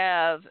 I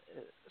have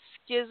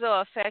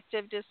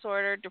schizoaffective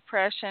disorder,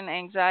 depression,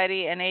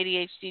 anxiety, and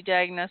ADHD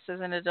diagnosed as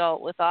an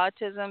adult, with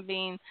autism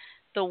being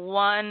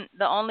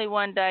the only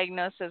one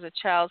diagnosed as a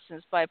child,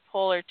 since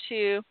bipolar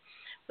 2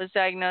 was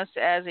diagnosed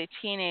as a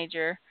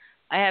teenager.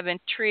 I have been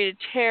treated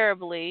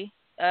terribly,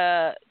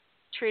 it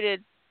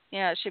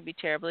should be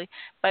terribly,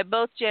 by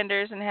both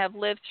genders, and have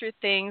lived through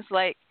things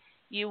like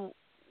you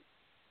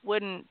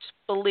wouldn't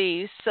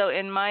believe. So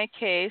in my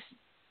case,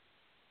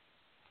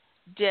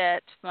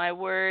 debt, my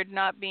word,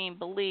 not being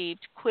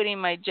believed, quitting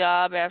my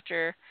job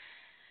after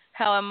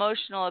how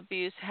emotional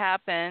abuse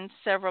happened,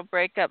 several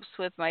breakups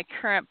with my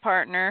current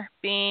partner,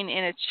 being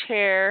in a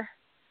chair,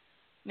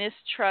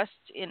 mistrust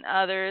in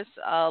others,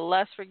 a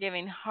less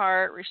forgiving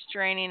heart,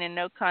 restraining and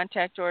no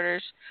contact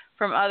orders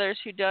from others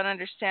who don't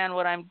understand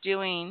what I'm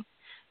doing,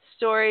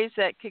 stories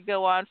that could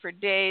go on for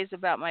days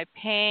about my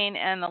pain,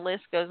 and the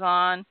list goes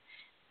on.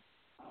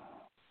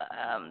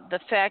 The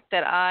fact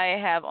that I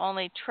have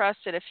only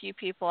trusted a few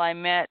people I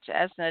met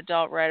as an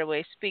adult right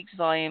away speaks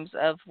volumes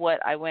of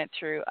what I went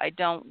through. I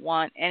don't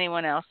want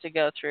anyone else to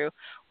go through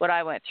what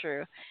I went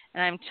through,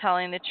 and I'm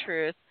telling the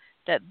truth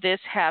that this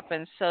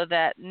happens so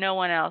that no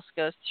one else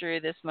goes through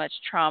this much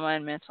trauma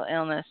and mental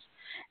illness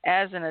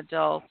as an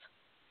adult.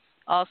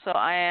 Also,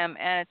 I am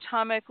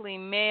anatomically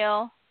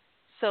male,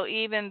 so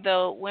even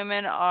though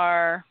women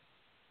are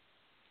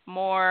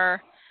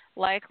more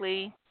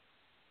likely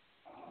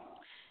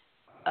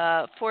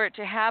for it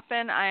to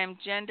happen, I am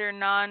gender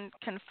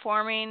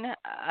non-conforming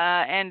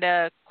and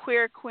a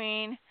queer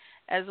queen,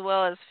 as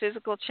well as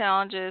physical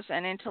challenges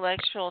and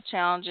intellectual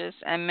challenges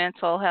and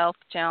mental health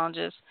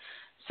challenges.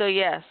 So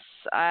yes,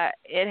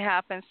 it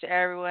happens to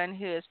everyone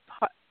who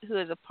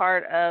is a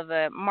part of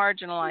a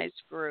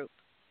marginalized group.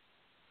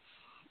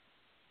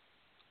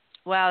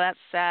 Wow, that's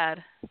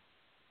sad.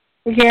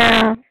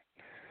 Yeah.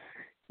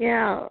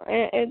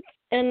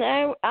 And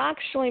I've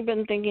actually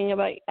been thinking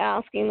about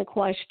asking the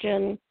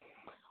question,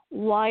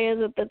 why is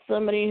it that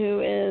somebody who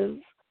is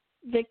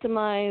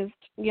victimized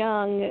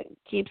young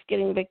keeps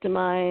getting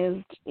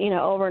victimized,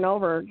 over and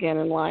over again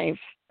in life?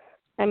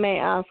 I may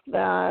ask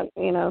that,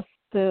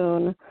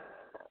 soon.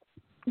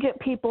 Get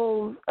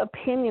people's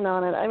opinion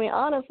on it. I mean,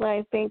 honestly,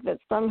 I think that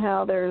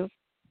somehow there's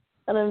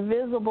an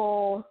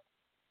invisible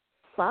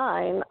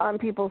sign on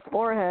people's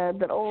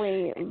forehead that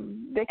only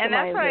victimizers and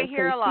that's what I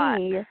hear a lot.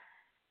 See.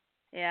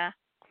 Yeah.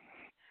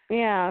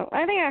 Yeah,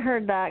 I think I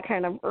heard that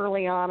kind of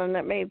early on, and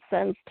it made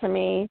sense to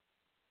me.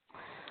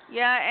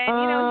 Yeah,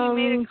 and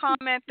he made a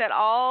comment that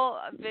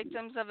all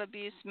victims of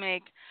abuse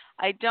make.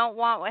 I don't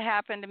want what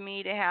happened to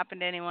me to happen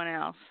to anyone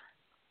else.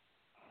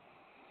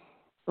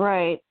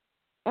 Right,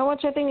 and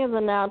which I think is a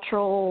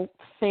natural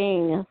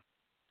thing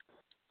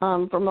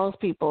for most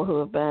people who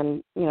have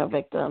been,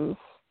 victims.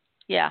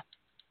 Yeah.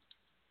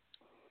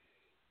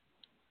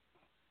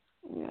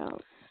 Yeah.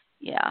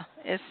 Yeah,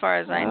 as far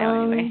as I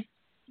know, anyway.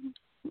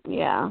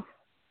 Yeah.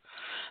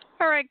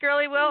 All right,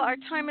 girlie. Well, our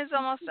time is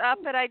almost up,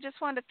 but I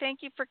just wanted to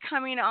thank you for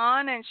coming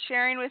on and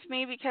sharing with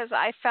me, because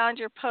I found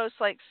your post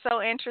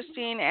so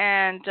interesting,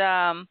 and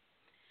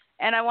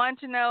I wanted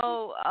to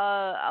know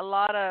a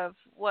lot of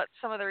what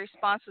some of the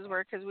responses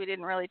were, because we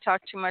didn't really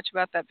talk too much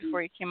about that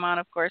before you came on,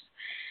 of course,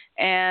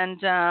 and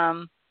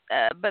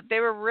but they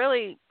were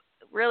really,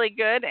 really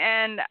good,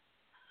 and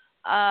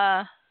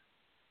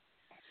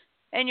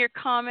your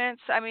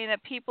comments. I mean,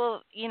 that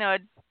people,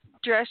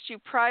 addressed you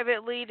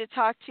privately to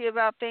talk to you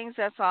about things.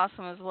 That's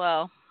awesome as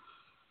well.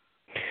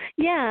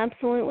 Yeah,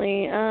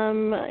 absolutely.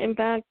 In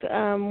fact,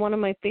 one of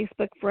my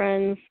Facebook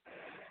friends,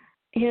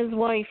 his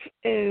wife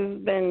has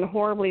been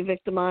horribly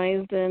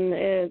victimized, and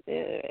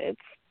it's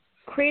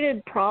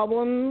created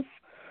problems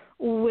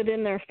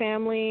within their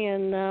family.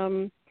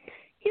 And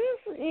he was,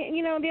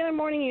 the other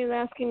morning he was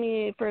asking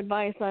me for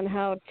advice on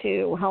how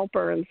to help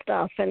her and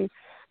stuff, and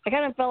I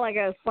kind of felt like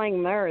I was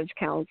playing marriage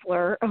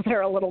counselor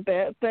there a little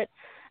bit, but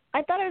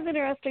I thought it was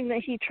interesting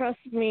that he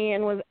trusted me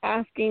and was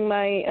asking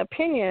my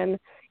opinion,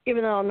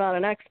 even though I'm not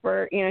an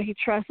expert. He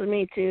trusted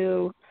me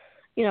to,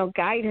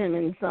 guide him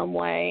in some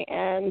way,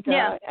 and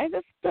I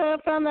just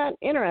found that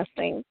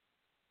interesting.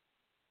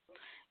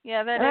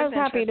 Yeah, that and is I was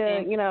happy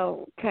interesting.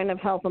 to, kind of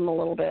help him a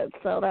little bit.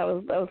 So that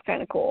was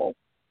kind of cool.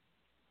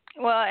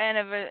 Well,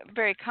 and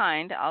very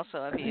kind also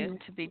of you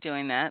to be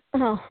doing that.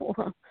 Oh,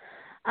 well,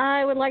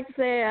 I would like to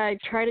say I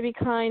try to be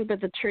kind,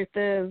 but the truth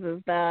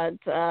is that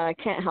I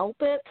can't help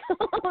it.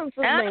 It's just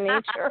my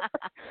nature.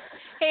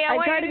 Hey, I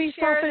want try you to be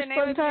share selfish the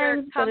name of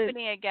your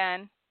company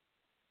again.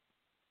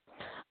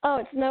 Oh,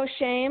 it's No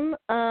Shame.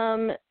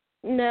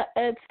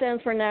 It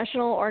stands for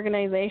National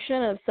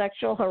Organization of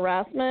Sexual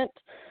Harassment.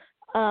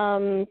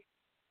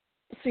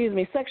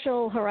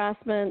 Sexual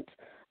Harassment,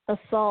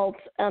 Assault,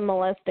 and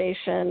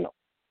Molestation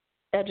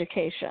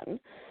Education.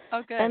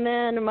 Oh, good. And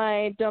then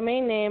my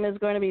domain name is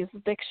going to be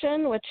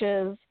Sviction, which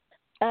is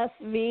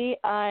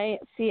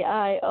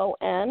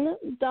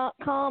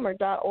SVICION.com or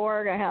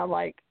 .org. I have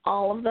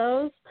all of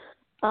those.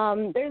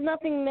 There's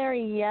nothing there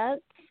yet,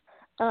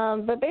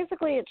 but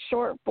basically it's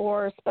short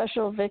for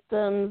Special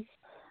Victims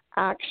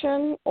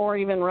Action or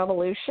even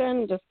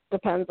Revolution. Just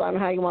depends on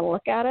how you want to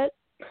look at it.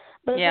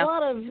 But it's Yeah. a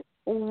lot of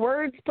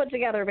words put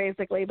together,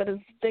 basically, but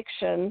it's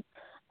diction.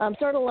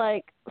 Sort of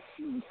like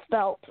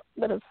spelt,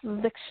 but it's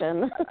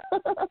diction.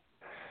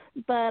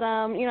 But,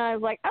 I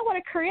was like, I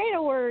want to create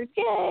a word.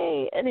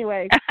 Yay.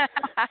 Anyway,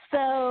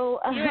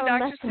 so You and Dr.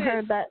 that's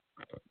where that.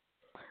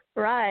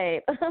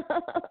 Right.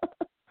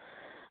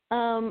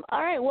 All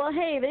right. Well,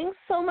 hey, thanks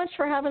so much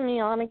for having me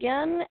on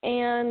again.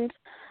 And,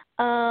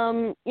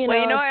 I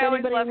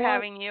always love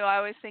having you. I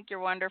always think you're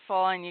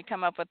wonderful, and you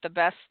come up with the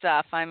best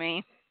stuff. I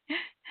mean,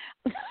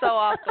 so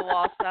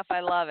off-the-wall stuff. I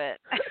love it.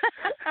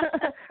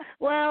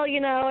 Well,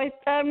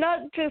 I'm not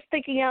just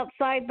thinking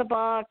outside the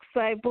box.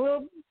 I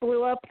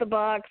blew up the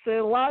box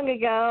long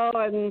ago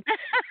and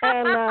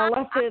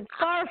left it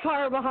far,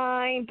 far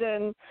behind.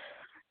 And,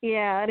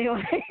 yeah,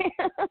 anyway.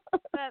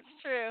 That's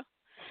true.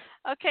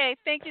 Okay,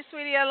 thank you,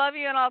 sweetie. I love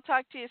you, and I'll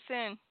talk to you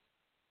soon.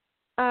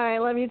 All right,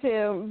 love you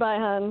too. Bye,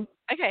 hon.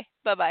 Okay,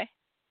 bye-bye.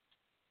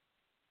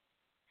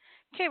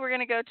 Okay, we're going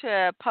to go to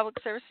a public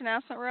service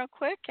announcement real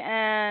quick,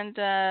 and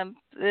then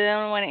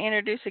I want to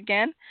introduce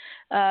again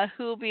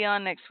who will be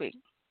on next week.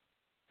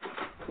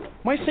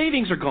 My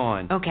savings are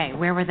gone. Okay,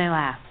 where were they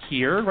last?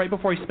 Here, right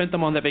before I spent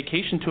them on that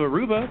vacation to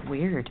Aruba.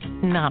 Weird.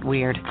 Not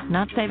weird.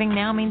 Not saving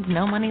now means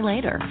no money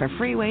later. For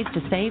free ways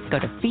to save, go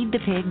to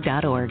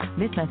feedthepig.org.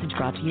 This message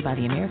brought to you by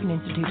the American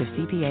Institute of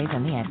CPAs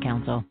and the Ad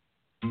Council.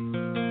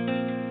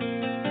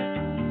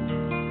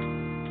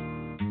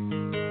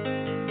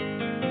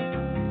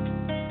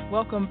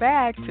 Welcome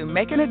back to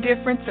Making a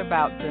Difference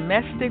About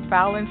Domestic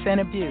Violence and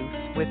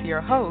Abuse with your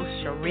host,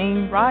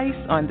 Shireen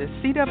Rice, on the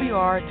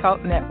CWR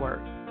Talk Network.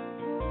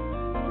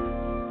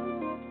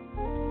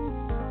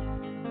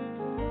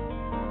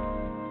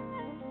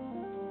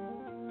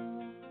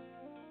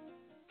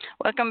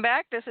 Welcome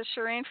back. This is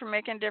Shireen from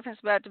Making a Difference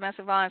About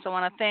Domestic Violence. I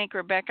want to thank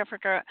Rebecca for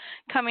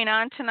coming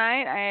on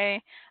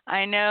tonight.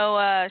 I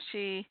know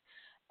she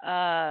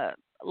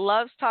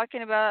loves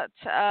talking about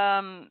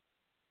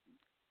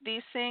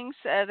these things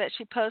that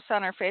she posts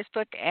on her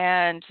Facebook,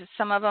 and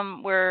some of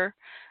them were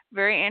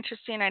very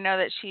interesting. I know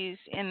that she's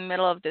in the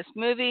middle of this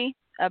movie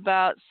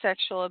about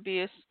sexual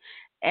abuse,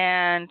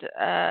 and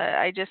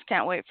I just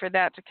can't wait for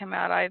that to come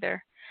out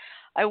either.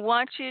 I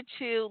want you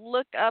to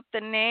look up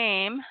the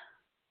name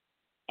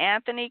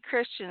Anthony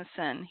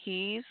Christensen.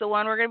 He's the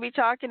one we're going to be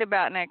talking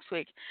about next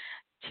week.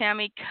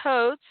 Tammy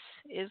Coates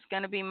is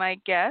going to be my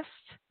guest,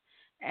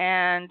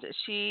 and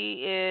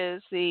she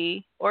is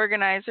the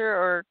organizer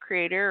or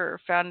creator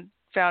or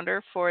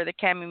founder for the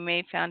Cami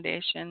May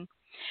Foundation.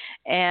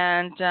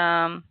 And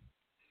I'm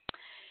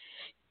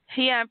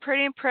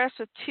pretty impressed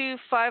with 2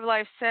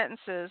 5-life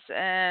sentences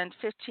and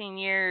 15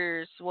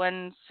 years,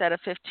 one set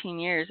of 15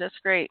 years. That's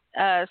great.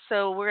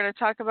 So we're going to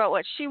talk about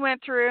what she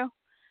went through.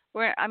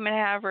 I'm going to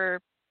have her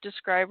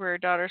describe her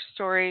daughter's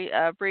story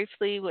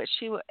briefly,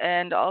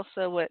 and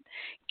also what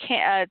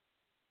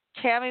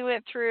Tammy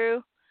went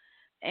through,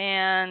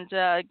 and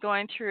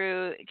going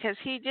through, because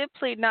he did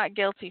plead not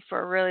guilty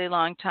for a really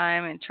long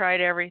time and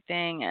tried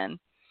everything and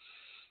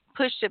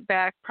pushed it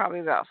back probably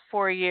about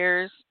 4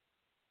 years.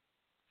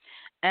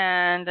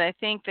 And I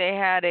think they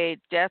had a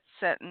death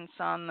sentence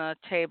on the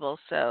table,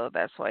 so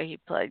that's why he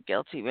pled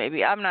guilty,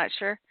 maybe. I'm not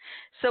sure.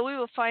 So we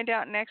will find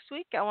out next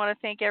week. I want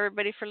to thank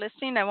everybody for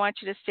listening. I want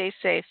you to stay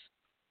safe.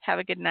 Have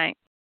a good night.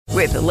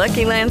 With the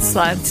Lucky Land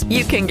Slots,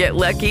 you can get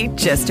lucky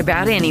just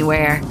about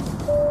anywhere.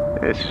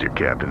 This is your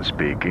captain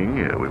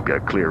speaking. We've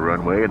got clear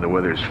runway and the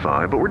weather's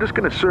fine, but we're just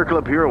going to circle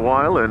up here a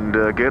while and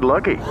get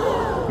lucky.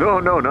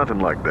 No, nothing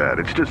like that.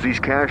 It's just these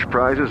cash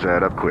prizes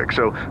add up quick.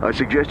 So I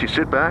suggest you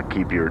sit back,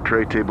 keep your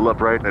tray table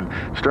upright, and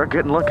start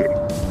getting lucky.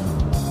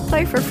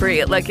 Play for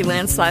free at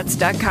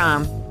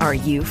LuckyLandSlots.com. Are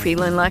you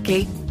feeling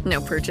lucky? No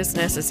purchase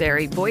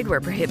necessary. Void where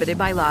prohibited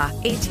by law.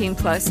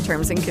 18+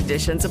 terms and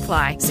conditions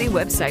apply. See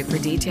website for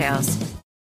details.